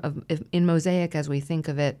form in mosaic, as we think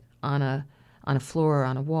of it on a floor or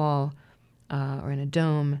on a wall or in a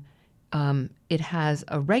dome, it has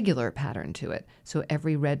a regular pattern to it. So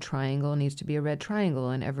every red triangle needs to be a red triangle,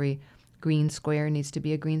 and every green square needs to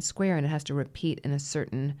be a green square, and it has to repeat in a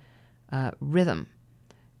certain rhythm.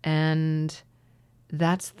 And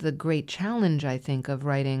that's the great challenge, I think, of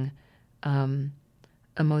writing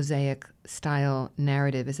a mosaic-style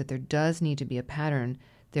narrative, is that there does need to be a pattern,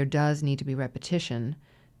 there does need to be repetition.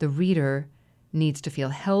 The reader needs to feel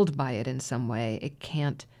held by it in some way. It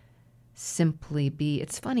can't simply be.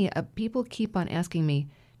 It's funny, people keep on asking me,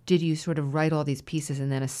 did you sort of write all these pieces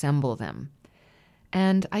and then assemble them?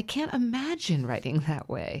 And I can't imagine writing that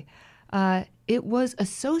way. It was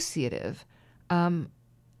associative. And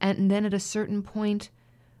then at a certain point,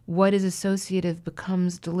 what is associative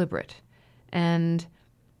becomes deliberate. And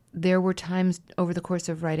there were times over the course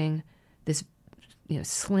of writing this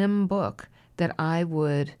slim book that I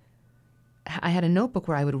had a notebook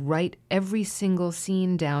where I would write every single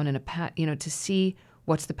scene down in to see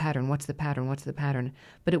what's the pattern.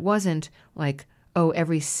 But it wasn't like,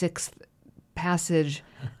 every sixth passage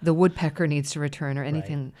the woodpecker needs to return or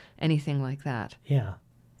anything like that. Yeah,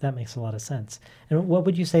 that makes a lot of sense. And what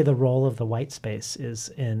would you say the role of the white space is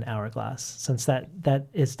in Hourglass, since that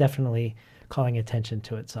is definitely calling attention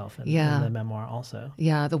to itself in the memoir also?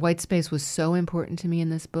 Yeah, the white space was so important to me in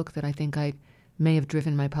this book that I think I may have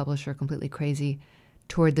driven my publisher completely crazy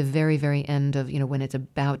toward the very, very end of, when it's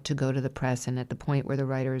about to go to the press and at the point where the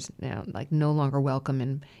writer's no longer welcome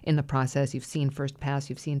in the process. You've seen first pass,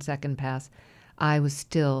 you've seen second pass. I was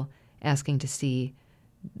still asking to see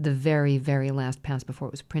the very, very last pass before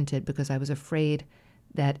it was printed, because I was afraid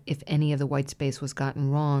that if any of the white space was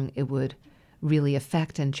gotten wrong, it would really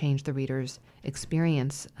affect and change the reader's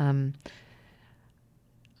experience.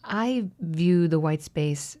 I view the white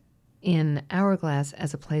space in Hourglass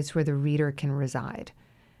as a place where the reader can reside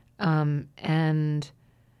and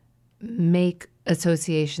make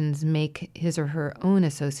associations, make his or her own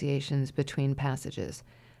associations between passages.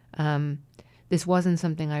 This wasn't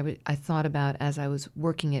something I thought about as I was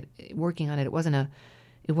working on it.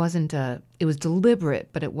 It was deliberate,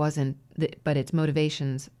 but it wasn't. But its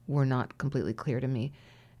motivations were not completely clear to me.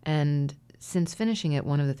 And since finishing it,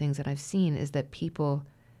 one of the things that I've seen is that people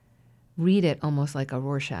read it almost like a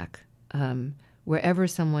Rorschach. Wherever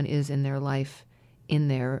someone is in their life, in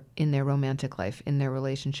their romantic life, in their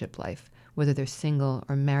relationship life, whether they're single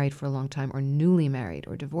or married for a long time or newly married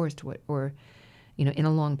or divorced or in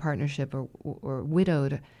a long partnership or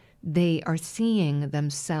widowed, they are seeing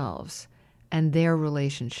themselves and their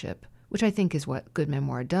relationship, which I think is what good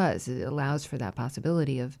memoir does. It allows for that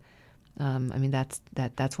possibility of,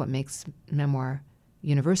 that's what makes memoir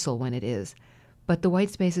universal when it is. But the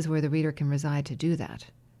white space is where the reader can reside to do that.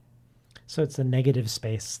 So it's a negative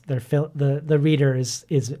space. The reader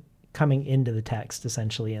is coming into the text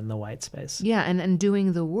essentially in the white space. Yeah, and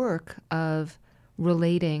doing the work of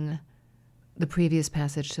relating the previous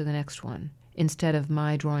passage to the next one, instead of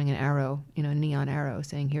my drawing an arrow, a neon arrow,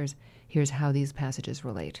 saying here's how these passages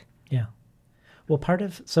relate. Yeah. Well, part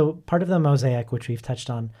of the mosaic, which we've touched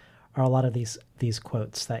on, are a lot of these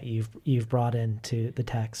quotes that you've brought into the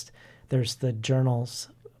text. There's the journals,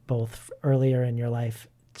 both earlier in your life,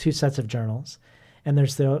 2 sets of journals, and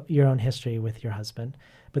there's your own history with your husband.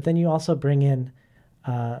 But then you also bring in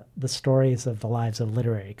the stories of the lives of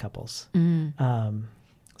literary couples.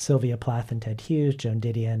 Sylvia Plath and Ted Hughes, Joan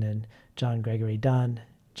Didion and John Gregory Dunn,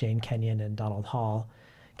 Jane Kenyon and Donald Hall.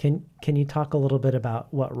 Can you talk a little bit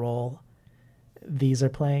about what role these are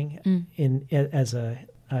playing as a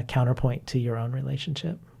counterpoint to your own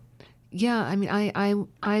relationship? Yeah,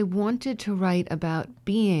 I wanted to write about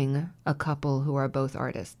being a couple who are both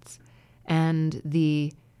artists, and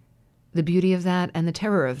the beauty of that and the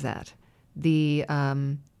terror of that, the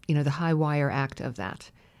high wire act of that,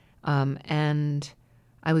 and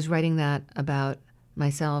I was writing that about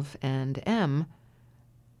myself and M,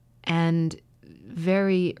 and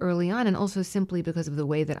very early on, and also simply because of the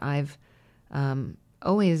way that I've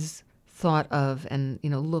always thought of and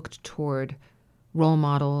looked toward role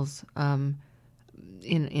models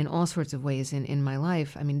in all sorts of ways in my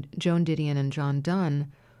life. Joan Didion and John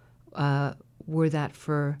Donne were that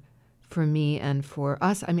for me and for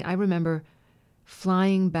us. I remember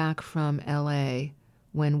flying back from L.A.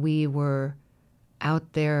 when we were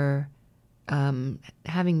out there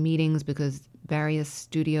having meetings because various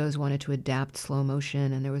studios wanted to adapt slow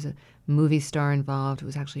motion, and there was a movie star involved. It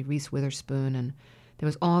was actually Reese Witherspoon, and there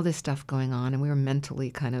was all this stuff going on, and we were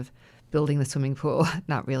mentally kind of building the swimming pool.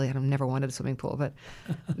 Not really, I've never wanted a swimming pool, but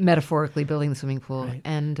metaphorically building the swimming pool. Right.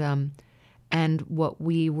 And what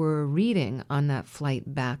we were reading on that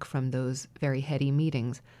flight back from those very heady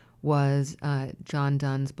meetings was John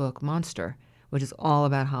Donne's book Monster, which is all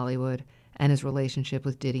about Hollywood and his relationship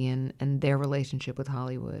with Didion and their relationship with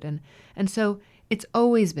Hollywood. And so it's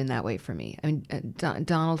always been that way for me.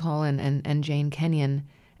 Donald Hall and Jane Kenyon,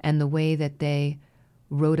 and the way that they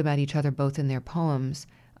wrote about each other both in their poems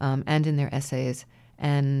and in their essays,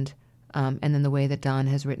 and then the way that Don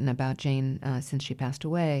has written about Jane since she passed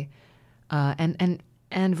away, and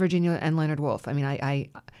Virginia and Leonard Woolf.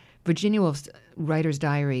 Virginia Woolf's writer's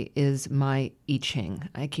diary is my I Ching.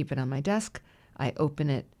 I keep it on my desk. I open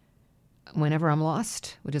it whenever I'm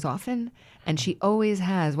lost, which is often, and she always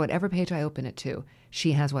has, whatever page I open it to,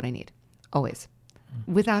 she has what I need, always,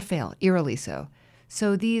 without fail, eerily so.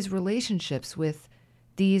 So these relationships with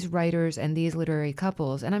these writers and these literary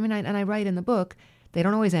couples, and I write in the book, they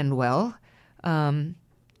don't always end well,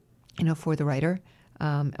 for the writer,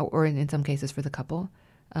 or in some cases for the couple,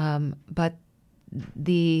 but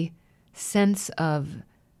the sense of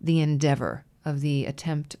the endeavor, of the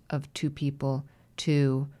attempt of two people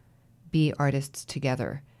to be artists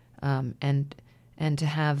together, and to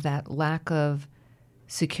have that lack of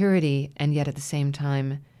security, and yet at the same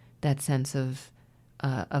time that sense of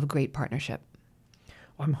great partnership.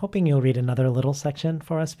 Well, I'm hoping you'll read another little section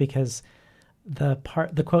for us, because the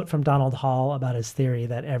quote from Donald Hall about his theory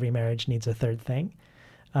that every marriage needs a third thing,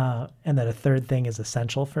 and that a third thing is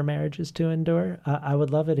essential for marriages to endure. I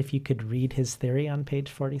would love it if you could read his theory on page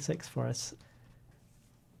 46 for us.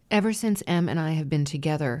 Ever since M and I have been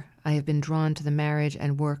together, I have been drawn to the marriage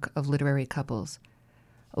and work of literary couples.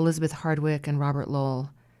 Elizabeth Hardwick and Robert Lowell,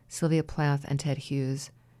 Sylvia Plath and Ted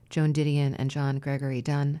Hughes, Joan Didion and John Gregory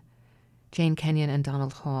Dunn, Jane Kenyon and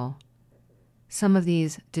Donald Hall. Some of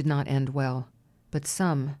these did not end well, but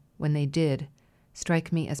some, when they did,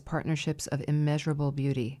 strike me as partnerships of immeasurable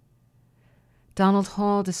beauty. Donald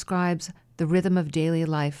Hall describes the rhythm of daily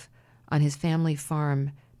life on his family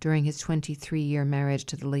farm during his 23-year marriage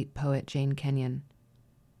to the late poet Jane Kenyon.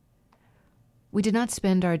 We did not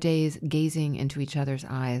spend our days gazing into each other's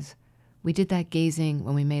eyes. We did that gazing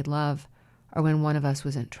when we made love or when one of us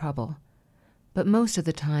was in trouble. But most of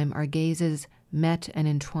the time our gazes met and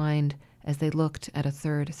entwined as they looked at a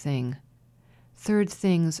third thing. Third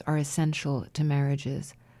things are essential to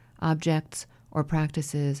marriages, objects or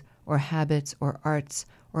practices or habits or arts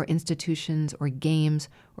or institutions or games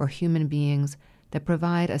or human beings that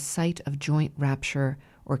provide a site of joint rapture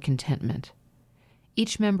or contentment.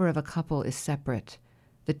 Each member of a couple is separate.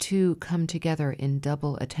 The two come together in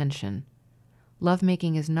double attention.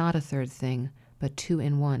 Lovemaking is not a third thing, but two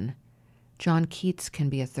in one. John Keats can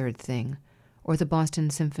be a third thing, or the Boston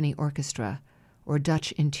Symphony Orchestra, or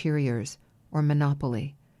Dutch interiors, or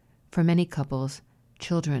Monopoly. For many couples,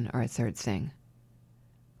 children are a third thing.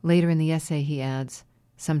 Later in the essay, he adds,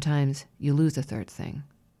 sometimes you lose a third thing.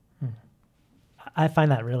 I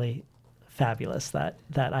find that really fabulous, that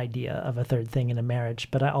idea of a third thing in a marriage.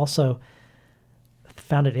 But I also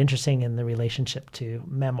found it interesting in the relationship to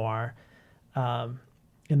memoir,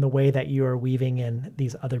 in the way that you are weaving in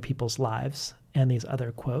these other people's lives and these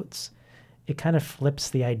other quotes. It kind of flips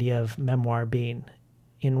the idea of memoir being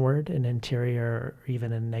inward and interior, or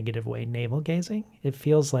even in a negative way, navel-gazing. It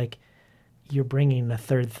feels like you're bringing a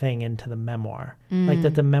third thing into the memoir, like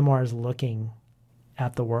that the memoir is looking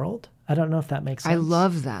at the world. I don't know if that makes sense. I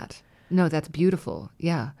love that. No, that's beautiful.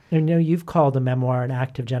 Yeah. You've called a memoir an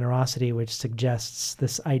act of generosity, which suggests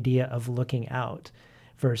this idea of looking out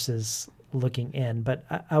versus looking in. But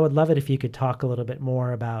I would love it if you could talk a little bit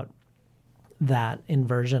more about that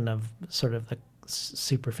inversion of sort of the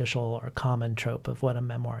superficial or common trope of what a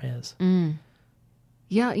memoir is.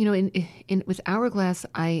 Yeah, in with Hourglass,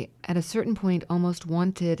 I, at a certain point, almost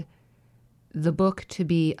wanted the book to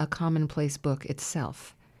be a commonplace book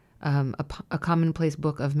itself, a commonplace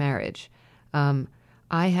book of marriage.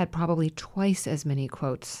 I had probably twice as many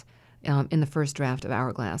quotes in the first draft of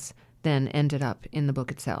Hourglass than ended up in the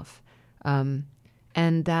book itself.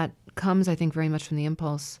 And that comes, I think, very much from the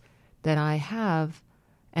impulse that I have,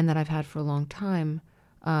 and that I've had for a long time,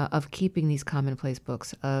 of keeping these commonplace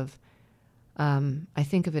books of, I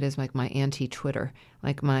think of it as like my anti-Twitter,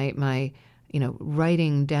 like my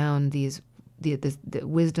writing down the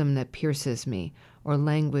wisdom that pierces me, or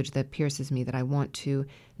language that pierces me, that I want to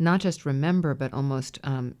not just remember, but almost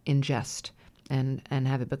ingest and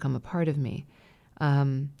have it become a part of me.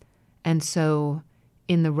 And so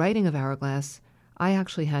in the writing of Hourglass, I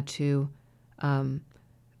actually had to,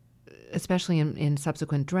 especially in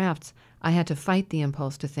subsequent drafts, I had to fight the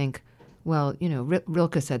impulse to think, well,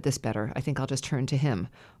 Rilke said this better. I think I'll just turn to him.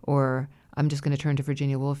 Or I'm just going to turn to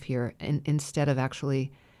Virginia Woolf here, instead of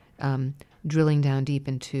actually drilling down deep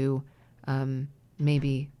into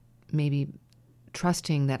maybe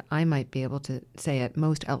trusting that I might be able to say it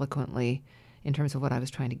most eloquently in terms of what I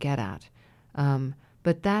was trying to get at.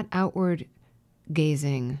 But that outward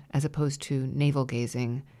gazing, as opposed to navel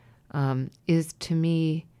gazing, is to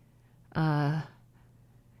me, in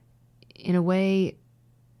a way,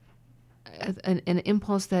 an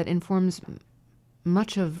impulse that informs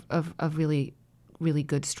much of really, really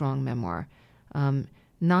good, strong memoir.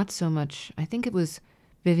 Not so much, I think it was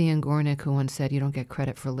Vivian Gornick who once said, you don't get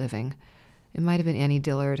credit for living. it might have been Annie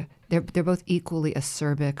Dillard. They're both equally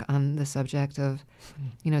acerbic on the subject of,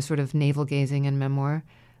 sort of navel gazing and memoir,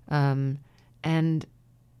 and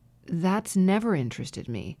that's never interested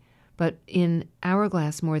me. But in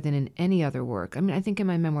Hourglass, more than in any other work, I mean, I think in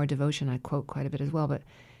my memoir Devotion I quote quite a bit as well, but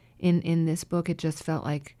in this book it just felt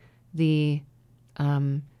like the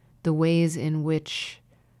ways in which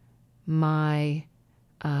my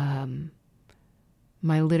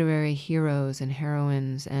literary heroes and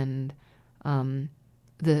heroines and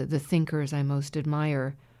the thinkers I most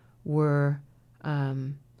admire were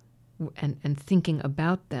and thinking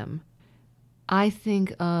about them. I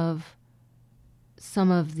think of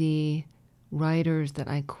some of the writers that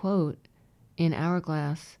I quote in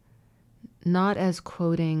Hourglass not as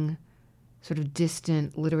quoting sort of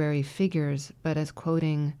distant literary figures, but as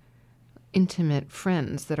quoting intimate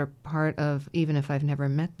friends that are part of, even if I've never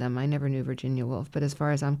met them. I never knew Virginia Woolf, but as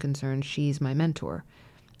far as I'm concerned, she's my mentor.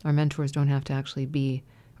 Our mentors don't have to actually be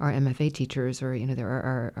our MFA teachers or, there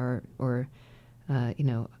are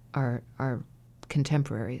our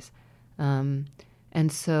contemporaries. And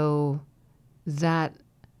so that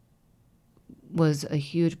was a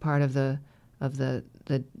huge part of the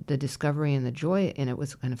discovery and the joy in it,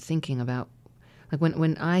 was kind of thinking about, like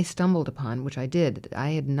when I stumbled upon, which I did,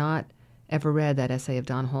 I had not ever read that essay of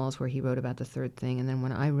Don Hall's where he wrote about the third thing, and then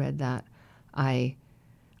when I read that, I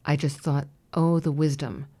just thought, oh, the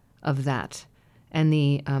wisdom of that, and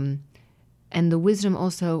the wisdom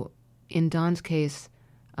also in Don's case.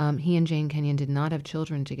 He and Jane Kenyon did not have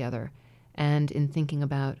children together, and in thinking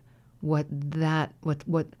about what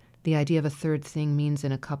the idea of a third thing means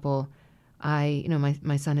in a couple,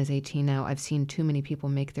 my son is 18 now. I've seen too many people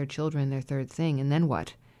make their children their third thing, and then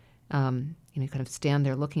what? Kind of stand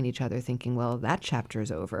there looking at each other, thinking, well, that chapter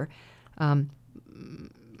is over.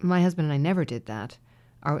 My husband and I never did that.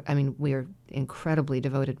 We are incredibly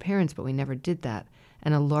devoted parents, but we never did that.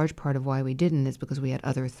 And a large part of why we didn't is because we had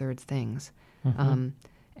other third things. Mm-hmm.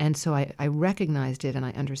 And so I recognized it and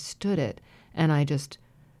I understood it, and I just,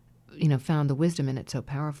 found the wisdom in it so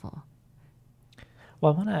powerful.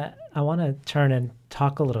 Well, I want to turn and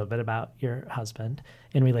talk a little bit about your husband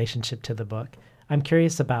in relationship to the book. I'm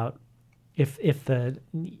curious about if the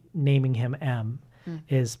naming him M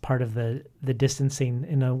is part of the distancing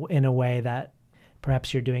in a way that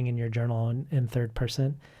perhaps you're doing in your journal in third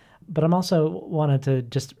person. But I'm also wanted to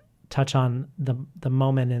just touch on the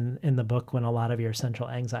moment in the book when a lot of your central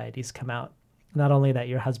anxieties come out. Not only that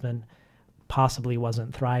your husband possibly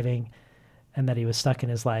wasn't thriving and that he was stuck in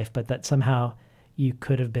his life, but that somehow you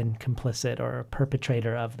could have been complicit or a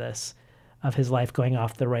perpetrator of his life going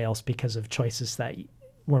off the rails because of choices that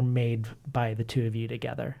were made by the two of you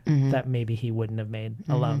together, mm-hmm. that maybe he wouldn't have made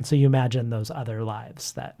mm-hmm. alone. So you imagine those other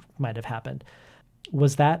lives that might have happened.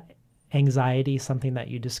 Was that anxiety something that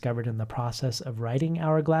you discovered in the process of writing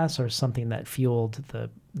Hourglass, or something that fueled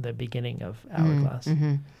the beginning of Hourglass?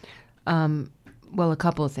 Mm-hmm. Well, a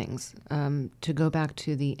couple of things. To go back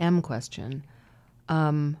to the M question,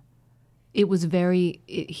 he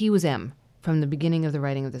was M from the beginning of the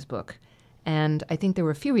writing of this book. And I think there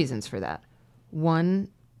were a few reasons for that. One,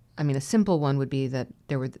 a simple one would be that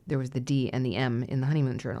there was the D and the M in the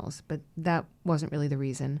honeymoon journals, but that wasn't really the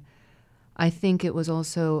reason. I think it was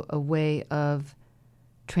also a way of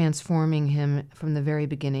transforming him from the very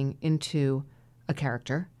beginning into a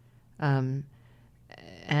character. And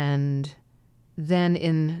then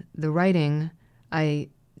in the writing, I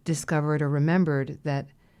discovered or remembered that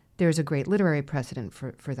there's a great literary precedent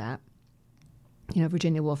for that.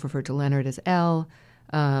 Virginia Woolf referred to Leonard as L.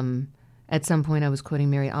 At some point I was quoting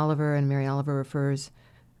Mary Oliver, and Mary Oliver refers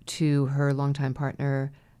to her longtime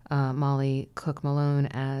partner, Molly Cook Malone,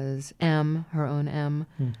 as M, her own M.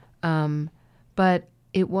 But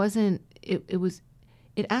it wasn't, it was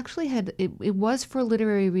for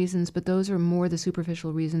literary reasons, but those are more the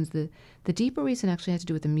superficial reasons. The deeper reason actually had to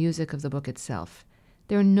do with the music of the book itself.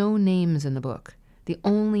 There are no names in the book. The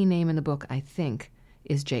only name in the book, I think,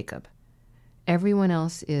 is Jacob. Everyone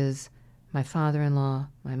else is my father-in-law,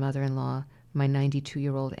 my mother-in-law, my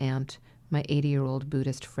 92-year-old aunt, my 80-year-old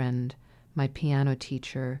Buddhist friend, my piano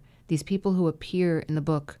teacher. These people who appear in the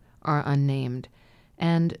book are unnamed.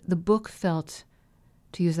 And the book felt,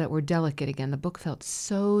 to use that word delicate again, the book felt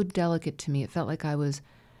so delicate to me. It felt like I was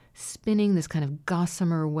spinning this kind of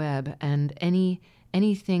gossamer web, and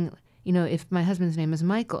anything, if my husband's name is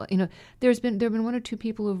Michael, there have been one or two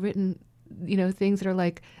people who've written, things that are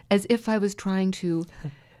like as if I was trying to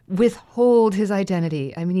withhold his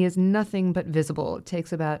identity. He is nothing but visible. It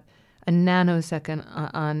takes about a nanosecond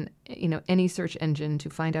on any search engine to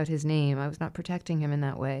find out his name. I was not protecting him in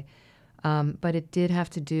that way. But it did have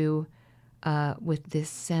to do with this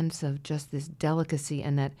sense of just this delicacy,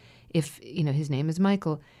 and that if, his name is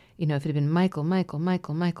Michael, if it had been Michael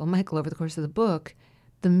over the course of the book,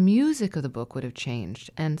 the music of the book would have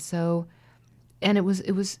changed. And so, and it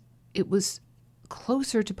was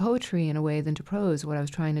closer to poetry in a way than to prose, what I was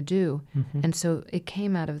trying to do. Mm-hmm. And so it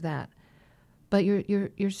came out of that. But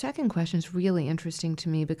your second question is really interesting to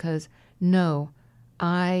me, because no,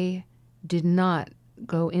 I did not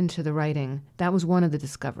go into the writing. That was one of the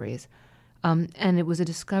discoveries. And it was a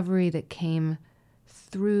discovery that came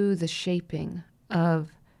through the shaping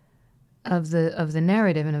of the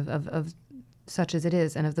narrative and of such as it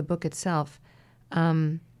is, and of the book itself.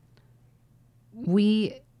 When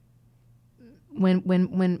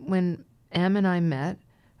Em and I met,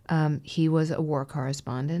 he was a war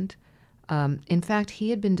correspondent. In fact,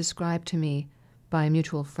 he had been described to me by a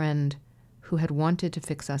mutual friend who had wanted to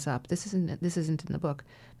fix us up. This isn't in the book.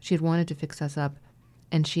 She had wanted to fix us up,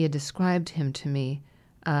 and she had described him to me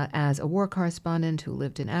as a war correspondent who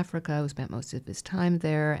lived in Africa, who spent most of his time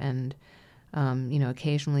there, and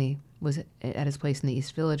occasionally was at his place in the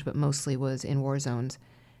East Village, but mostly was in war zones.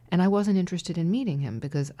 And I wasn't interested in meeting him,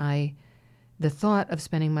 because the thought of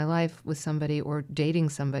spending my life with somebody or dating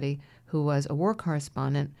somebody who was a war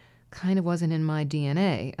correspondent kind of wasn't in my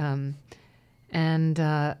DNA.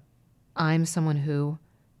 I'm someone who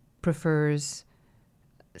prefers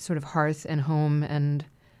sort of hearth and home and,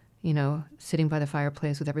 sitting by the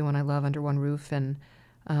fireplace with everyone I love under one roof. And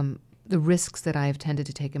the risks that I have tended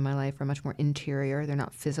to take in my life are much more interior. They're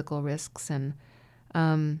not physical risks. And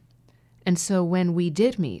so when we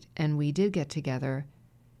did meet and we did get together,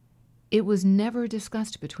 it was never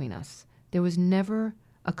discussed between us. There was never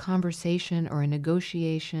a conversation or a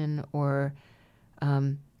negotiation or,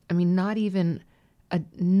 not even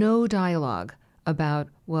no dialogue about,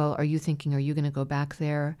 well, are you going to go back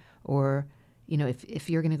there? Or, if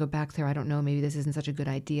you're going to go back there, I don't know, maybe this isn't such a good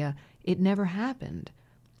idea. It never happened.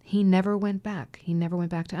 He never went back. He never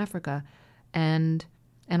went back to Africa. And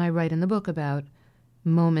I write in the book about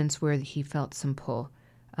moments where he felt some pull.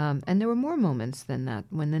 And there were more moments than that.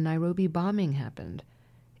 When the Nairobi bombing happened,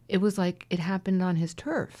 it was like it happened on his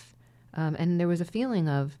turf. And there was a feeling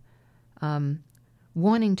of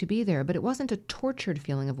wanting to be there, but it wasn't a tortured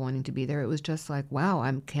feeling of wanting to be there. It was just like, wow,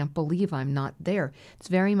 I can't believe I'm not there. It's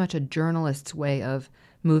very much a journalist's way of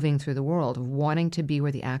moving through the world, of wanting to be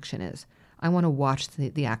where the action is. I want to watch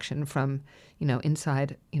the action from,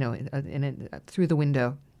 inside, through the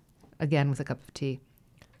window, again with a cup of tea.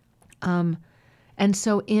 And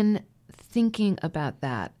so in thinking about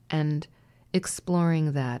that and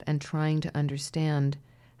exploring that and trying to understand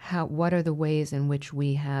what are the ways in which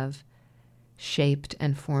we have shaped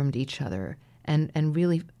and formed each other, and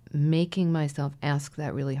really making myself ask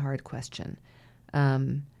that really hard question.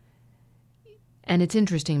 And it's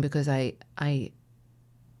interesting because I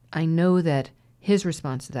know that his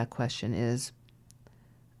response to that question is,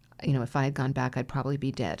 if I had gone back, I'd probably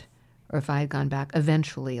be dead. Or if I had gone back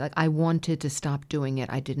eventually, like I wanted to stop doing it,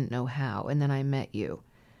 I didn't know how, and then I met you.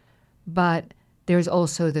 But there's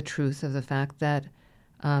also the truth of the fact that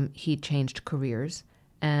he changed careers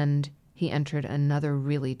and he entered another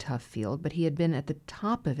really tough field, but he had been at the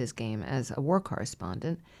top of his game as a war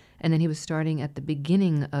correspondent, and then he was starting at the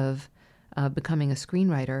beginning of becoming a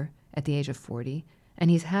screenwriter at the age of 40,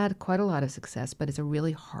 and he's had quite a lot of success, but it's a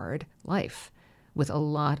really hard life with a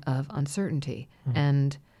lot of uncertainty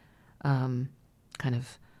and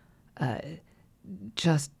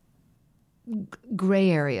just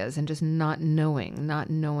gray areas and just not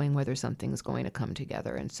knowing whether something's going to come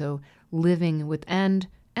together. And so living with, and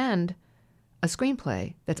a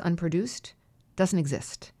screenplay that's unproduced doesn't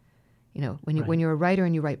exist. When you're a writer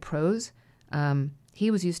and you write prose,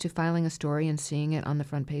 he was used to filing a story and seeing it on the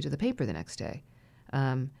front page of the paper the next day.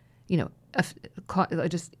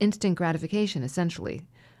 Just instant gratification, essentially.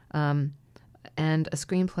 And a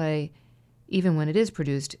screenplay, even when it is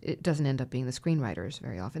produced, it doesn't end up being the screenwriters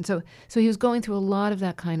very often. So he was going through a lot of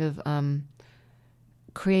that kind of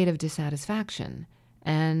creative dissatisfaction.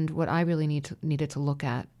 And what I really needed to look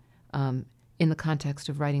at in the context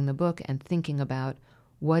of writing the book and thinking about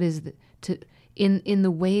what is in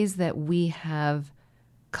the ways that we have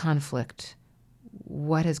conflict,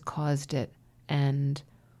 what has caused it, and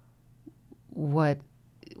what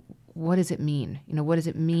does it mean? What does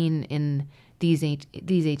it mean in these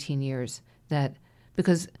 18 years? That,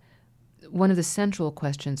 because one of the central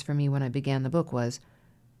questions for me when I began the book was,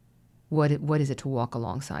 what is it to walk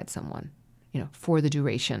alongside someone? For the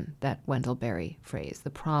duration, that Wendell Berry phrase, the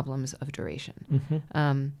problems of duration.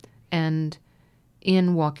 Mm-hmm. And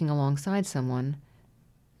in walking alongside someone,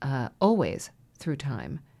 always through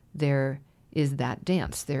time, there that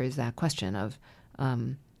dance. There is that question of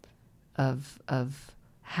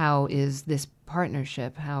how is this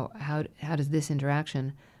partnership, how does this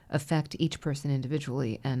interaction affect each person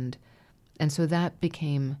individually, and so that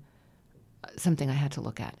became something I had to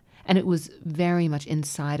look at. And it was very much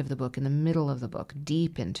inside of the book, in the middle of the book,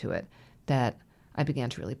 deep into it, that I began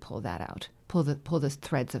to really pull that out, pull the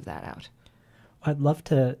threads of that out. I'd love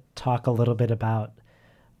to talk a little bit about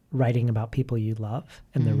writing about people you love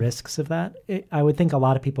and the risks of that. I would think a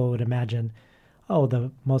lot of people would imagine, oh,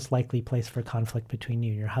 the most likely place for conflict between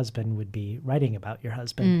you and your husband would be writing about your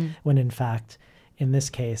husband, when in fact, in this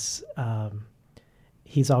case,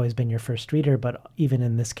 he's always been your first reader, but even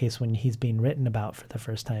in this case, when he's being written about for the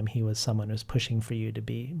first time, he was someone who's pushing for you to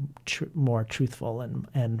be more truthful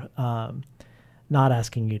and not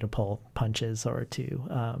asking you to pull punches or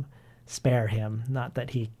to spare him. Not that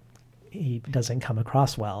he doesn't come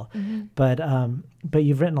across well, but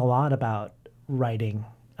you've written a lot about writing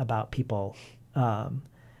about people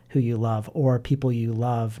who you love, or people you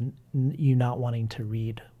love, you not wanting to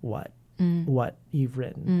read what you've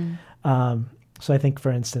written. So I think,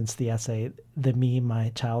 for instance, the essay, "The Me My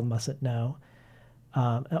Child Mustn't Know,"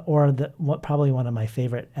 or probably one of my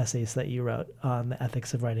favorite essays that you wrote on the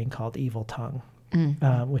ethics of writing, called "Evil Tongue,"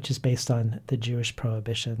 which is based on the Jewish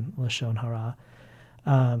prohibition, Lashon Hara.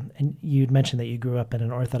 And you'd mentioned that you grew up in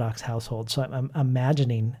an Orthodox household, so I'm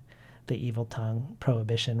imagining the evil tongue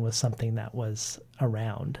prohibition was something that was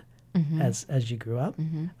around as you grew up.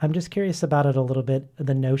 I'm just curious about it a little bit,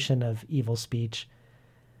 the notion of evil speech,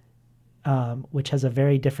 which has a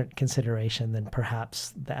very different consideration than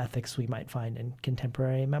perhaps the ethics we might find in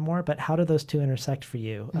contemporary memoir. But how do those two intersect for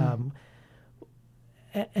you?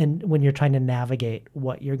 And when you're trying to navigate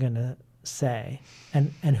what you're going to say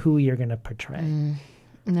and who you're going to portray.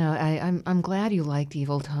 No, I'm glad you liked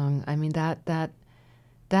Evil Tongue. I mean, that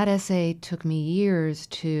essay took me years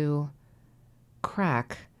to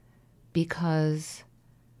crack, because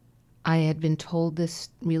I had been told this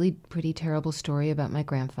really pretty terrible story about my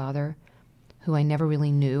grandfather, who I never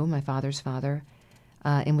really knew, my father's father,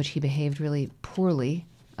 in which he behaved really poorly.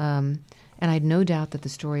 And I had no doubt that the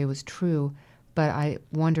story was true, but I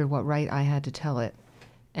wondered what right I had to tell it.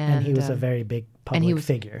 And he was a very big public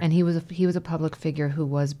figure. And he was a public figure who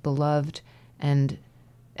was beloved and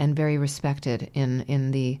very respected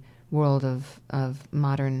in the world of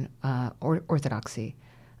modern orthodoxy.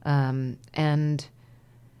 And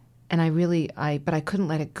I couldn't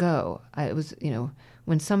let it go. It was,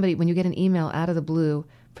 when you get an email out of the blue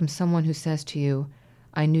from someone who says to you,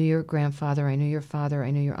 "I knew your grandfather, I knew your father,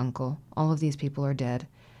 I knew your uncle. All of these people are dead,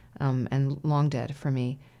 and long dead for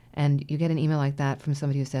me." And you get an email like that from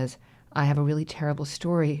somebody who says, "I have a really terrible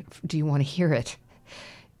story. Do you want to hear it?"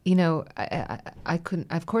 I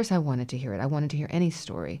couldn't. Of course, I wanted to hear it. I wanted to hear any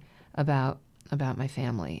story about my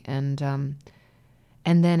family, and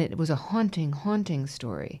then it was a haunting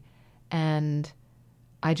story, and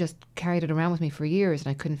I just carried it around with me for years,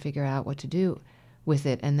 and I couldn't figure out what to do with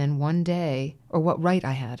it. And then one day, or what right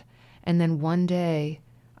I had, and then one day,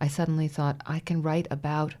 I suddenly thought, I can write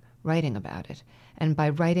about writing about it. And by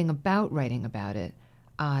writing about it,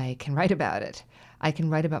 I can write about it. I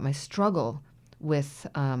can write about my struggle with,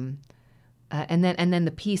 and then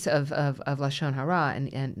the piece of Lashon Hara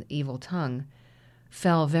and Evil Tongue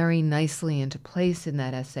fell very nicely into place in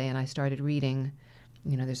that essay. And I started reading,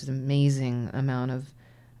 there's this amazing amount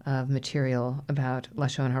of material about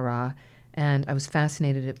Lashon Hara, and I was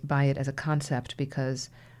fascinated by it as a concept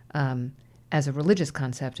because, as a religious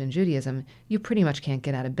concept in Judaism, you pretty much can't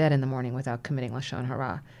get out of bed in the morning without committing Lashon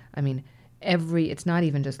Hara. I mean, it's not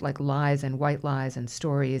even just like lies and white lies and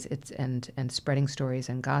stories, and spreading stories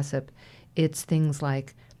and gossip. It's things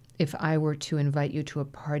like, if I were to invite you to a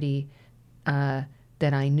party that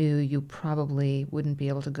I knew you probably wouldn't be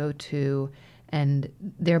able to go to, and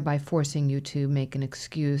thereby forcing you to make an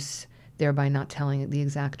excuse, thereby not telling the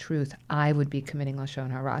exact truth, I would be committing Lashon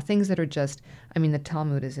Hara. Things that are just, the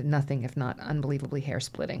Talmud is nothing if not unbelievably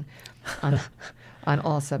hair-splitting on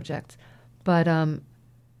all subjects. But, and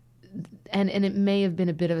it may have been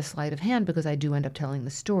a bit of a sleight of hand, because I do end up telling the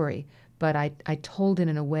story, but I told it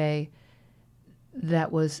in a way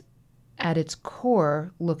that was at its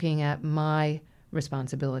core looking at my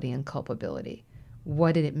responsibility and culpability.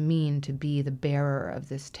 What did it mean to be the bearer of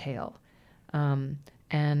this tale?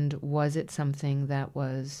 And was it something that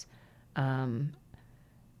was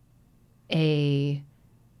a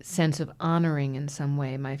sense of honoring in some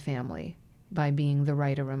way my family by being the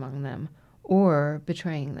writer among them, or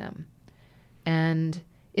betraying them? And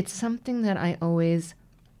it's something that I always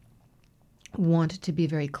wanted to be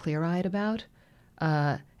very clear-eyed about,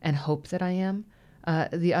 and hope that I am.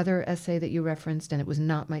 The other essay that you referenced, and it was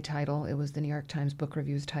not my title, it was the New York Times Book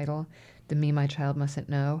Review's title, The Me My Child Mustn't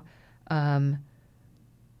Know,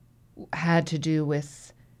 had to do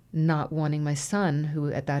with not wanting my son,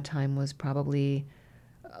 who at that time was probably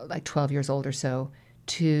like 12 years old or so,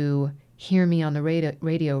 to hear me on the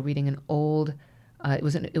radio reading an old, it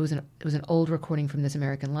was an old recording from This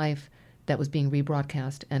American Life that was being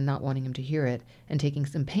rebroadcast, and not wanting him to hear it, and taking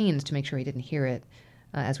some pains to make sure he didn't hear it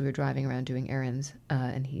as we were driving around doing errands.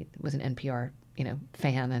 And he was an NPR,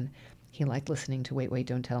 fan, and he liked listening to Wait, Wait,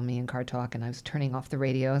 Don't Tell Me and Car Talk, and I was turning off the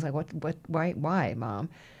radio. I was like, why, Mom?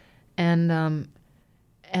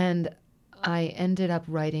 And I ended up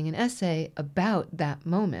writing an essay about that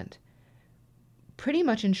moment, pretty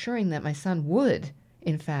much ensuring that my son would,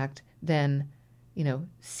 in fact, then,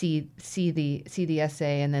 see the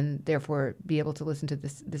essay, and then therefore be able to listen to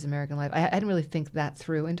this American Life. I didn't really think that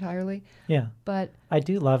through entirely. Yeah, but I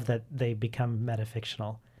do love that they become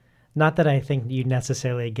metafictional. Not that I think you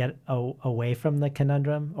necessarily get away from the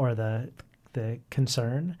conundrum or the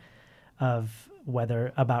concern of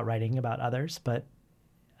whether about writing about others, but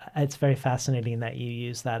it's very fascinating that you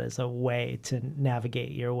use that as a way to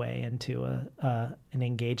navigate your way into an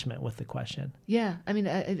engagement with the question. Yeah, I mean,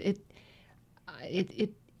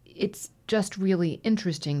 it's just really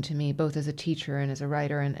interesting to me, both as a teacher and as a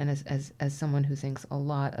writer, and as someone who thinks a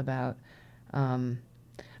lot about.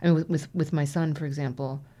 With my son, for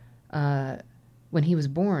example, when he was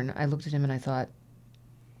born, I looked at him and I thought,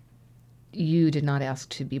 "You did not ask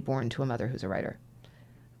to be born to a mother who's a writer.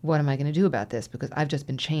 What am I going to do about this? Because I've just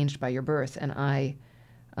been changed by your birth, and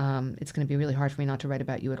it's going to be really hard for me not to write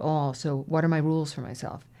about you at all. So what are my rules for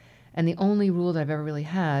myself?" And the only rule that I've ever really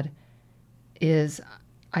had is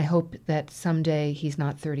I hope that someday he's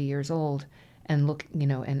not 30 years old and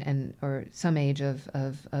or some age of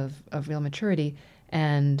real maturity,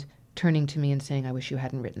 and turning to me and saying, "I wish you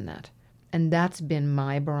hadn't written that." And that's been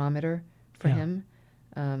my barometer for him.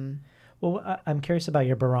 Well, I'm curious about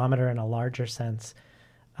your barometer in a larger sense.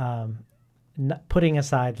 Putting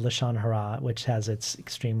aside Lashon Hara, which has its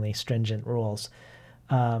extremely stringent rules,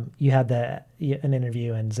 you had an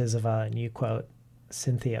interview in Zizova, and you quote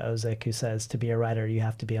Cynthia Ozick, who says, "To be a writer, you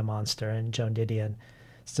have to be a monster," and Joan Didion's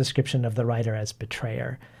description of the writer as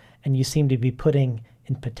betrayer. And you seem to be putting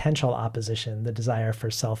in potential opposition the desire for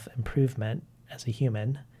self-improvement as a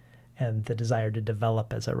human and the desire to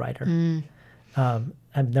develop as a writer. And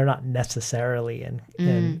they're not necessarily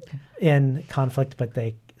in conflict, but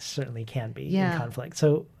they certainly can be in conflict.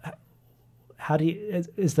 So how do you,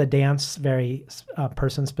 is the dance very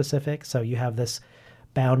person specific? So you have this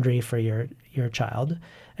boundary for your child,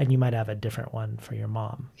 and you might have a different one for your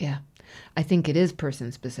mom. Yeah, I think it is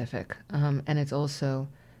person specific. And it's also,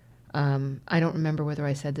 I don't remember whether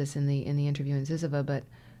I said this in the interview in Zizova, but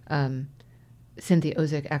Cynthia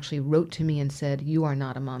Ozick actually wrote to me and said, "You are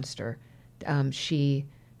not a monster." She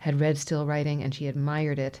had read Still Writing and she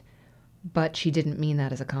admired it, but she didn't mean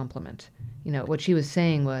that as a compliment. What she was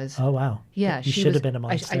saying was, "Oh wow, yeah, you should have been a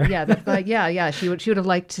monster." Yeah, she would have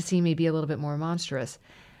liked to see me be a little bit more monstrous,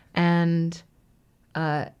 and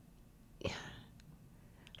I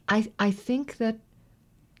think that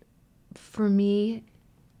for me,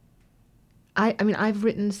 I've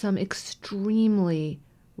written some extremely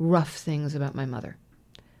rough things about my mother,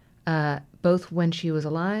 both when she was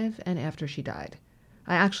alive and after she died.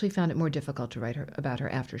 I actually found it more difficult to write about her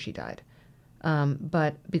after she died.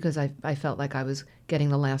 But because I felt like I was getting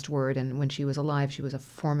the last word, and when she was alive, she was a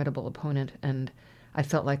formidable opponent, and I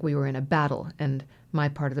felt like we were in a battle, and my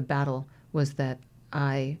part of the battle was that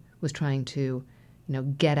I was trying to,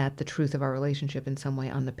 get at the truth of our relationship in some way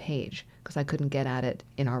on the page, because I couldn't get at it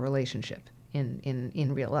in our relationship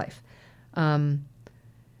in real life. And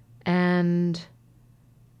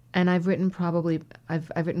I've written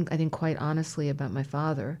I've written, I think, quite honestly about my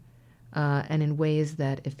father, and in ways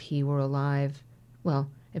that if he were alive,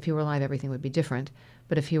 everything would be different.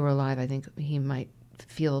 But if he were alive, I think he might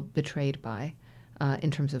feel betrayed by, in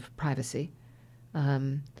terms of privacy.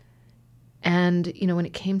 And, when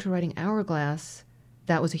it came to writing Hourglass,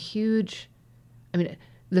 that was a huge,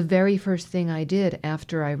 the very first thing I did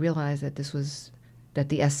after I realized that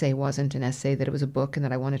the essay wasn't an essay, that it was a book, and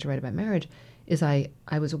that I wanted to write about marriage, is I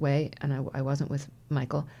was away and I wasn't with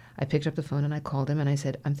Michael. I picked up the phone and I called him and I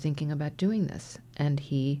said, "I'm thinking about doing this." And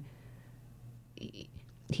he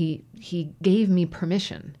gave me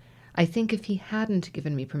permission. I think if he hadn't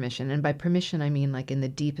given me permission, and by permission I mean like in the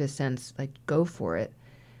deepest sense, like go for it,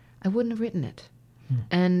 I wouldn't have written it.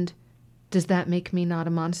 And does that make me not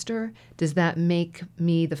a monster? Does that make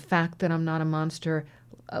me, the fact that I'm not a monster,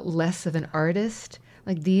 less of an artist?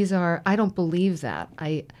 Like I don't believe that.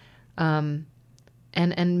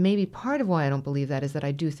 And maybe part of why I don't believe that is that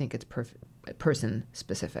I do think it's person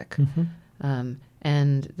specific,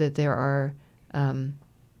 and that there are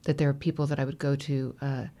people that I would go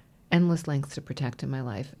to endless lengths to protect in my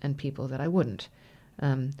life, and people that I wouldn't.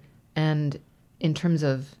 And in terms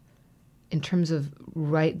of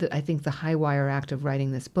I think the high wire act of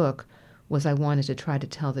writing this book was I wanted to try to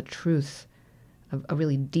tell the truth, a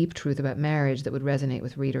really deep truth about marriage that would resonate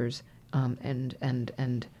with readers, and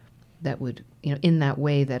that would, in that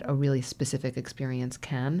way that a really specific experience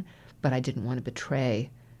can, but I didn't want to betray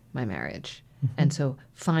my marriage. Mm-hmm. And so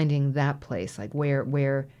finding that place, like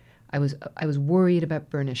where I was worried about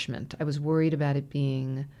burnishment. I was worried about it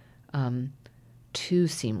being too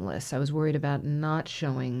seamless. I was worried about not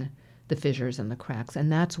showing the fissures and the cracks.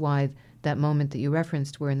 And that's why that moment that you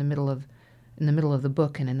referenced, where in the middle of the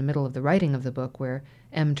book and in the middle of the writing of the book, where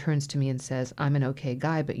M turns to me and says, "I'm an okay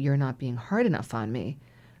guy, but you're not being hard enough on me."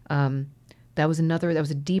 That was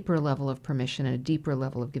a deeper level of permission and a deeper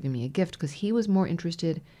level of giving me a gift, because he was more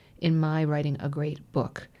interested in my writing a great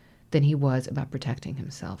book than he was about protecting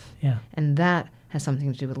himself. Yeah. And that has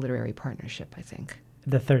something to do with literary partnership, I think.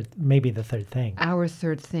 Maybe the third thing. Our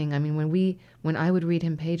third thing. I mean, when I would read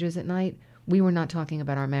him pages at night, we were not talking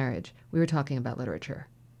about our marriage. We were talking about literature.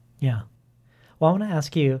 Yeah. Well, I want to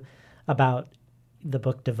ask you about the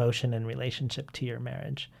book Devotion in relationship to your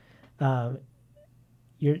marriage.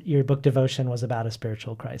 Your book Devotion was about a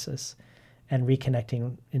spiritual crisis and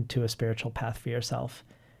reconnecting into a spiritual path for yourself.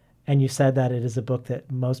 And you said that it is a book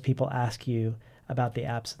that most people ask you about the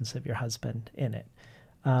absence of your husband in it.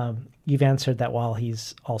 You've answered that while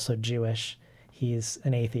he's also Jewish, he's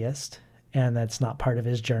an atheist, and that's not part of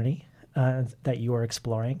his journey that you are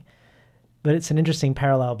exploring. But it's an interesting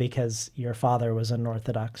parallel because your father was an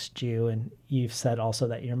Orthodox Jew, and you've said also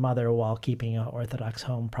that your mother, while keeping an Orthodox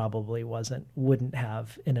home, probably wouldn't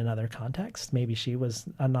have in another context. Maybe she was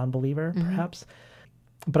a non-believer, perhaps.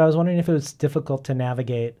 But I was wondering if it was difficult to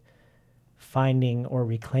navigate finding or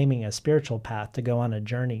reclaiming a spiritual path to go on a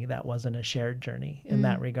journey that wasn't a shared journey in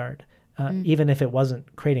that regard, even if it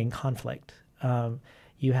wasn't creating conflict.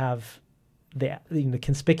 You have the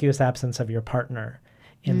conspicuous absence of your partner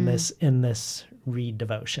in this read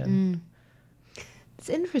Devotion. It's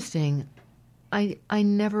interesting. I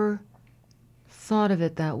never thought of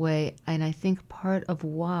it that way, and I think part of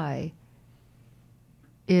why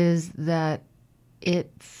is that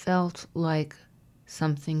it felt like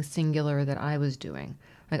something singular that I was doing.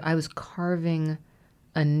 Like I was carving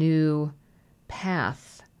a new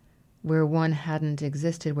path where one hadn't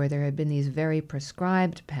existed, where there had been these very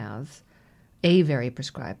prescribed paths, a very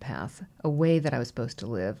prescribed path, a way that I was supposed to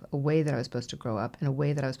live, a way that I was supposed to grow up, and a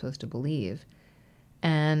way that I was supposed to believe.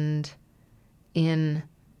 And in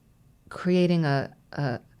creating a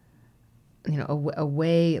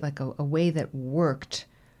way, like a way that worked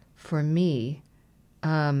for me,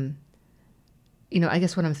 I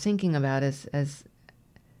guess what I'm thinking about is, as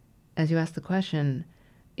you asked the question,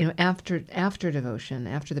 after Devotion,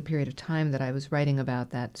 after the period of time that I was writing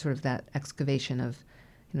about that sort of that excavation of,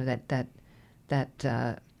 that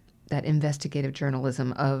investigative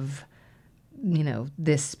journalism of,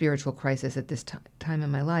 this spiritual crisis at this time in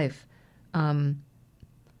my life,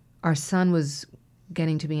 our son was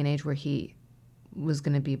getting to be an age where he was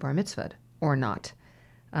going to be bar mitzvahed or not.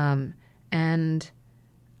 And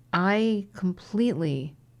I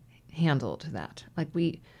completely handled that.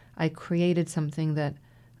 I created something that,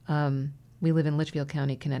 we live in Litchfield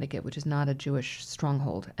County, Connecticut, which is not a Jewish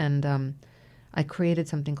stronghold. And I created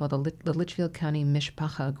something called the Litchfield County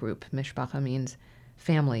Mishpacha Group. Mishpacha means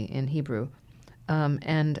family in Hebrew.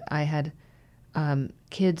 And I had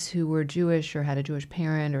kids who were Jewish or had a Jewish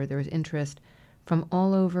parent, or there was interest from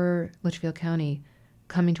all over Litchfield County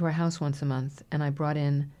coming to our house once a month. And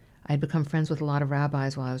I'd become friends with a lot of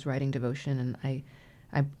rabbis while I was writing Devotion, and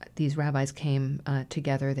these rabbis came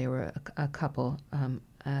together. They were a couple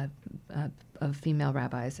of female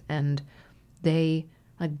rabbis, and they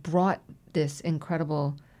brought this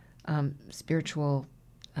incredible spiritual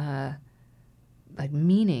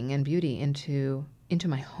meaning and beauty into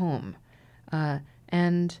my home.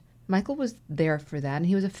 And Michael was there for that, and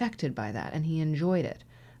he was affected by that, and he enjoyed it.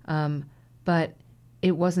 But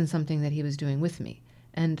it wasn't something that he was doing with me.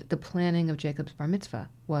 And the planning of Jacob's bar mitzvah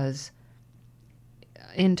was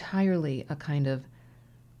entirely a kind of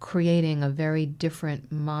creating a very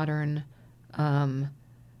different, modern,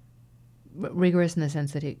 rigorous in the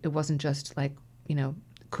sense that it wasn't just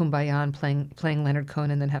kumbaya and playing Leonard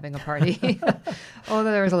Cohen and then having a party.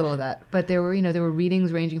 Although there was a little of that. But there were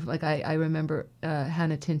readings ranging from, I remember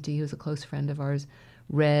Hannah Tinty, who was a close friend of ours,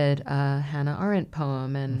 read a Hannah Arendt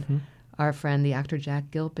poem, and our friend, the actor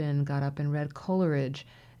Jack Gilpin, got up and read Coleridge,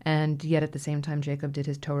 and yet at the same time Jacob did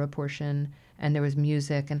his Torah portion, and there was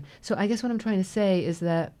music. And so I guess what I'm trying to say is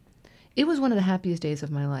that it was one of the happiest days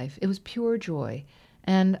of my life. It was pure joy.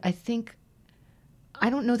 And I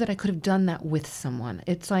don't know that I could have done that with someone.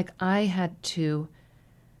 It's like I had to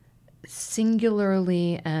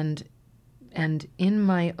singularly and in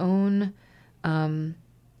my own,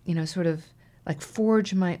 sort of like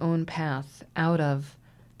forge my own path out of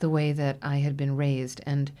the way that I had been raised.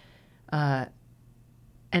 And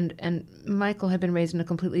Michael had been raised in a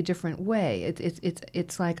completely different way.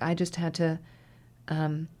 It's like I just had to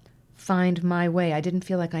find my way. I didn't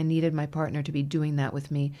feel like I needed my partner to be doing that with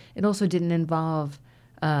me. It also didn't involve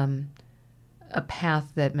a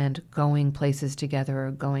path that meant going places together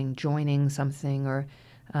or joining something, or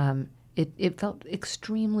it felt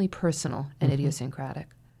extremely personal and idiosyncratic.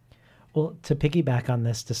 Well, to piggyback on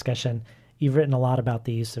this discussion, you've written a lot about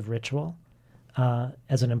the use of ritual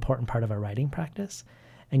as an important part of our writing practice,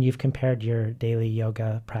 and you've compared your daily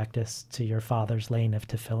yoga practice to your father's laying of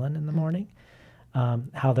tefillin in the morning,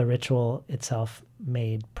 how the ritual itself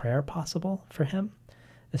made prayer possible for him,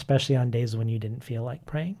 especially on days when you didn't feel like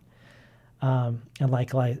praying. And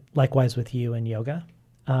likewise with you and yoga.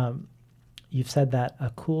 You've said that a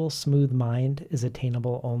cool, smooth mind is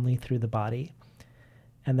attainable only through the body,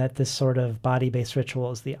 and that this sort of body-based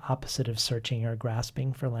ritual is the opposite of searching or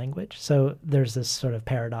grasping for language. So there's this sort of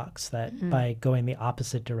paradox that by going the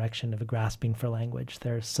opposite direction of grasping for language,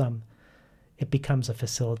 it becomes a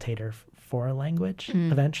facilitator for a language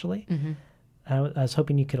eventually. Mm-hmm. I was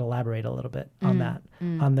hoping you could elaborate a little bit on that,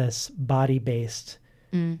 on this body-based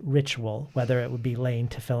ritual, whether it would be laying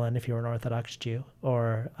tefillin if you were an Orthodox Jew,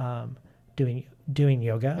 or doing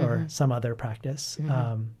yoga or some other practice,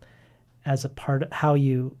 as a part of how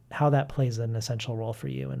that plays an essential role for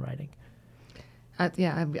you in writing.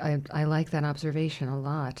 I like that observation a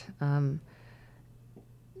lot. In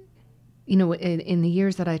the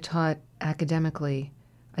years that I taught academically,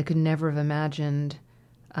 I could never have imagined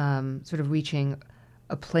sort of reaching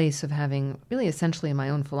a place of having really essentially my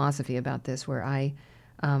own philosophy about this, where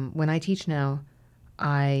when I teach now,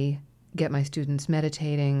 I get my students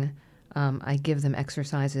meditating, I give them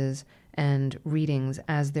exercises and readings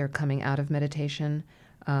as they're coming out of meditation,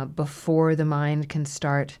 before the mind can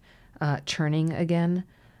start churning again.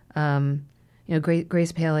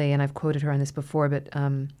 Grace Paley, and I've quoted her on this before, but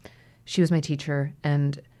she was my teacher,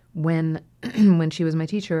 and when she was my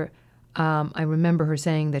teacher, I remember her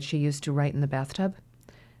saying that she used to write in the bathtub,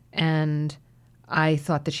 and I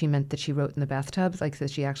thought that she meant that she wrote in the bathtub, like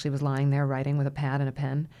that she actually was lying there writing with a pad and a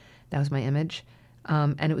pen. That was my image.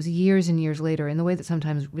 And it was years and years later, in the way that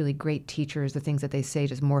sometimes really great teachers, the things that they say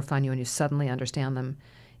just morph on you and you suddenly understand them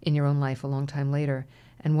in your own life a long time later.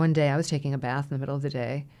 And one day I was taking a bath in the middle of the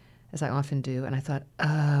day, as I often do, and I thought,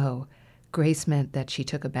 oh, Grace meant that she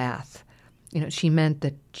took a bath. She meant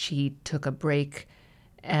that she took a break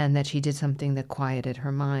and that she did something that quieted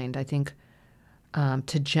her mind. I think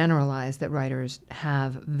to generalize that writers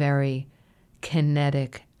have very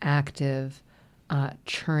kinetic, active,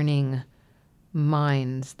 churning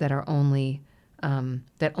minds that are only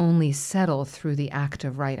settle through the act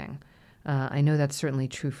of writing. I know that's certainly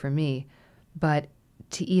true for me, but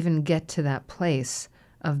to even get to that place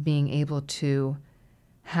of being able to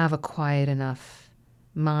have a quiet enough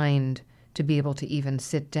mind to be able to even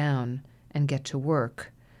sit down and get to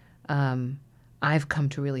work, I've come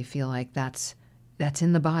to really feel like that's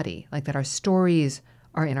in the body, like that our stories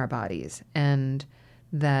are in our bodies, and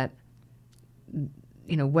that,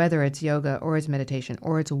 whether it's yoga or it's meditation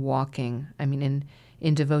or it's walking. I mean,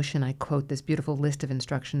 in Devotion, I quote this beautiful list of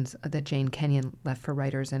instructions that Jane Kenyon left for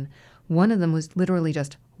writers, and one of them was literally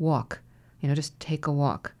just walk, just take a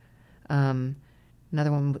walk.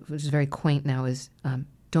 Another one, which is very quaint now, is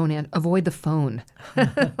avoid the phone.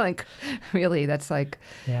 Like, really, that's like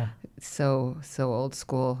so old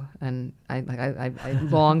school, and I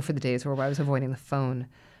long for the days where I was avoiding the phone.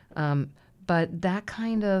 But that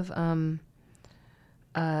kind of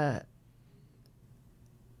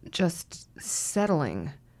just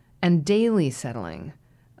settling and daily settling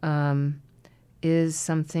is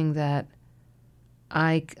something that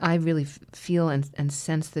I really feel and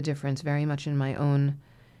sense the difference very much in my own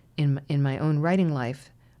writing life.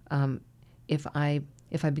 If I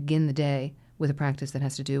begin the day with a practice that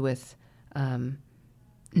has to do with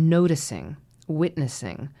noticing,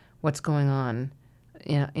 witnessing what's going on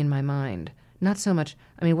in my mind, not so much.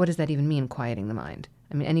 I mean, what does that even mean? Quieting the mind.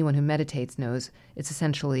 I mean, anyone who meditates knows it's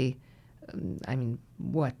essentially,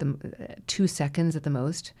 2 seconds at the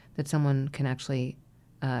most that someone can actually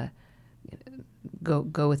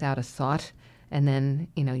go without a thought, And then,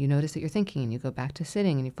 you notice that you're thinking, and you go back to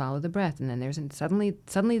sitting, and you follow the breath, and then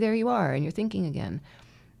suddenly there you are, and you're thinking again.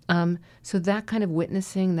 So that kind of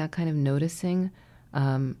witnessing, that kind of noticing,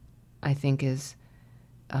 I think is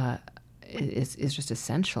just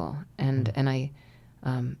essential. And I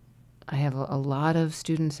have a lot of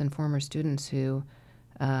students and former students who,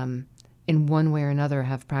 in one way or another,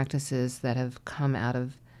 have practices that have come out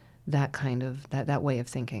of that kind of that way of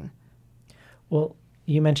thinking. Well,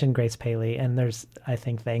 you mentioned Grace Paley, and there's, I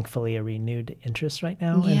think, thankfully, a renewed interest right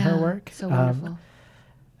now in her work. So wonderful.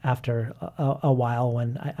 After a while,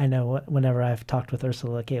 when I know whenever I've talked with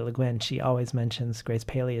Ursula K. Le Guin, she always mentions Grace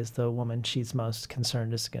Paley as the woman she's most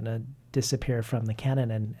concerned is going to disappear from the canon,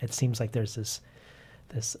 and it seems like there's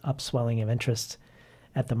this upswelling of interest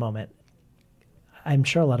at the moment. I'm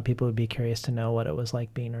sure a lot of people would be curious to know what it was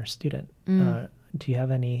like being her student. Do you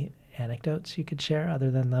have any anecdotes you could share other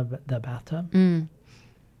than the bathtub?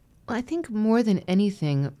 Well, I think more than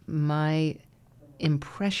anything, my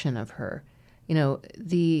impression of her,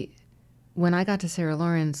 when I got to Sarah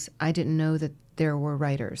Lawrence, I didn't know that there were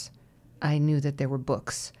writers. I knew that there were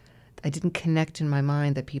books. I didn't connect in my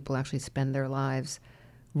mind that people actually spend their lives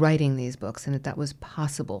writing these books and that was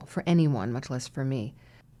possible for anyone, much less for me.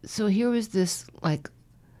 So here was this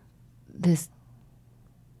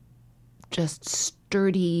just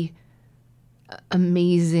sturdy,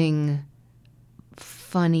 amazing,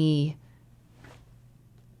 funny,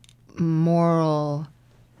 moral,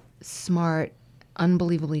 smart,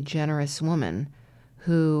 unbelievably generous woman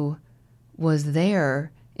who was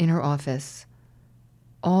there in her office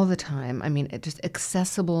all the time. I mean, just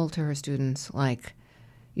accessible to her students. Like,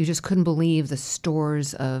 you just couldn't believe the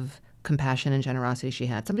stores of compassion and generosity she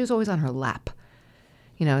had. Somebody was always on her lap.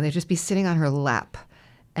 They'd just be sitting on her lap.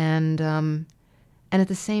 And at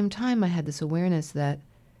the same time, I had this awareness that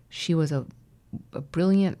she was a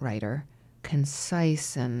brilliant writer,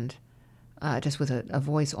 concise and just with a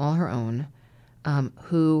voice all her own,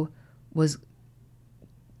 who was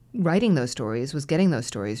writing those stories, was getting those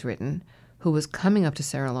stories written, who was coming up to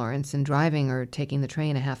Sarah Lawrence and driving or taking the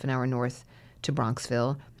train a half an hour north to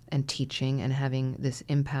Bronxville and teaching and having this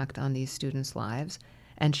impact on these students' lives.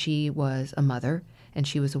 And she was a mother, and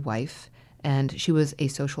she was a wife, and she was a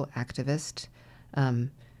social activist.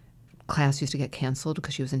 Class used to get canceled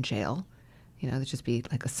because she was in jail. There'd just be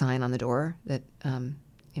like a sign on the door that,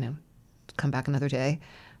 come back another day.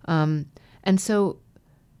 And so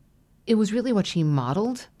it was really what she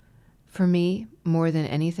modeled for me more than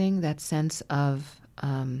anything, that sense of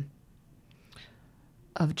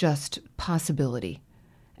just possibility.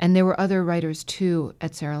 And there were other writers, too,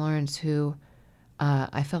 at Sarah Lawrence who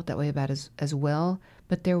I felt that way about as well.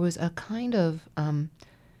 But there was a kind of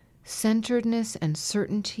centeredness and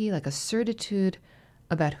certainty, like a certitude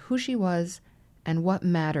about who she was and what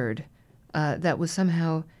mattered that was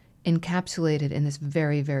somehow encapsulated in this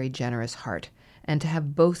very, very generous heart. And to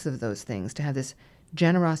have both of those things, to have this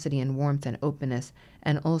generosity and warmth and openness,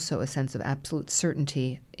 and also a sense of absolute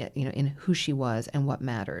certainty, in who she was and what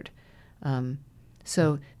mattered.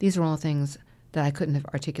 So these are all things that I couldn't have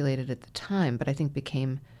articulated at the time, but I think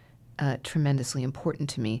became tremendously important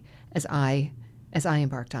to me as I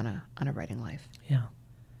embarked on a writing life. Yeah,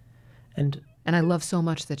 and I love so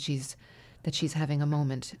much that she's having a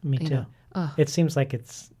moment. Me too. It seems like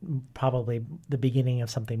it's probably the beginning of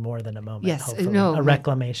something more than a moment. Yes, hopefully. A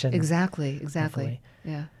reclamation. Exactly. Hopefully.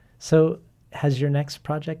 Yeah. So, has your next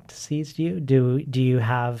project seized you? Do you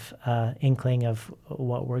have inkling of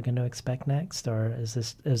what we're going to expect next, or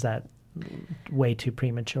is that way too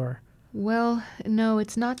premature? Well, no,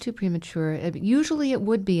 it's not too premature. Usually, it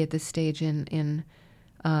would be at this stage in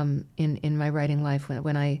my writing life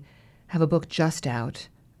when I have a book just out.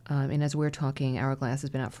 And as we're talking, Hourglass has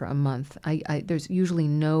been out for a month. There's usually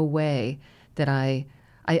no way that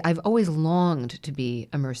I've always longed to be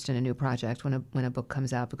immersed in a new project when a book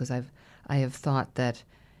comes out, because I have thought that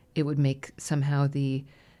it would make somehow the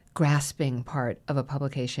grasping part of a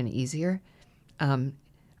publication easier.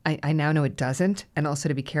 I now know it doesn't, and also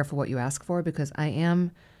to be careful what you ask for, because I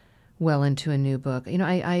am well into a new book.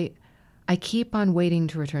 I keep on waiting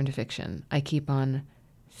to return to fiction. I keep on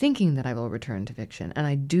thinking that I will return to fiction, and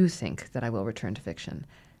I do think that I will return to fiction.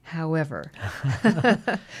 However,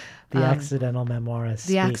 the accidental memoirist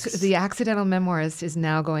the accidental memoirist is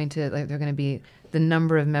now going to, they're going to be, the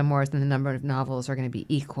number of memoirs and the number of novels are going to be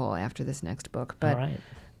equal after this next book. But all right.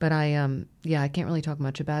 But I can't really talk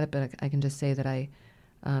much about it, but I can just say that I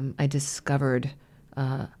discovered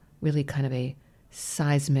really kind of a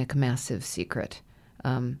seismic, massive secret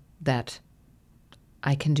that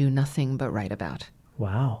I can do nothing but write about.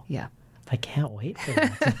 Wow. Yeah. I can't wait for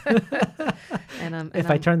that. If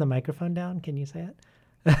I turn the microphone down, can you say it?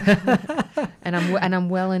 and I'm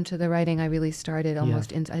well into the writing. I really started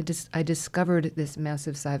almost. I discovered this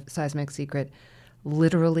massive seismic secret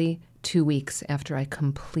literally 2 weeks after I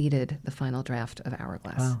completed the final draft of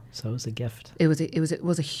Hourglass. Wow! So it was a gift. It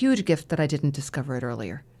was a huge gift that I didn't discover it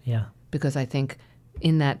earlier. Yeah. Because I think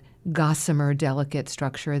in that gossamer, delicate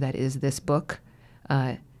structure that is this book,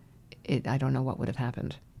 I don't know what would have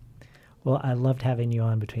happened. Well, I loved having you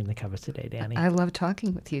on Between the Covers today, Danny. I love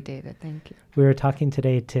talking with you, David. Thank you. We were talking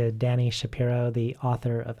today to Danny Shapiro, the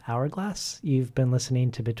author of Hourglass. You've been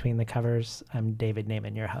listening to Between the Covers. I'm David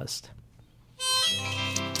Naiman, your host.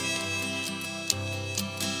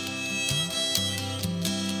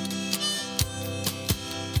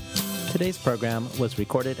 Today's program was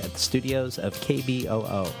recorded at the studios of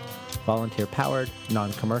KBOO, volunteer-powered,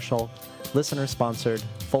 non-commercial, listener-sponsored,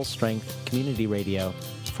 full-strength community radio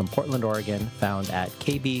from Portland, Oregon, found at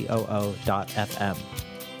kboo.fm.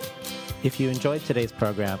 If you enjoyed today's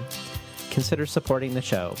program, consider supporting the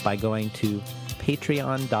show by going to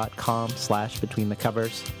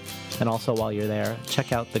patreon.com/betweenthecovers. And also while you're there,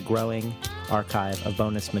 check out the growing archive of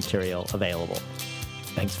bonus material available.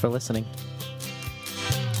 Thanks for listening.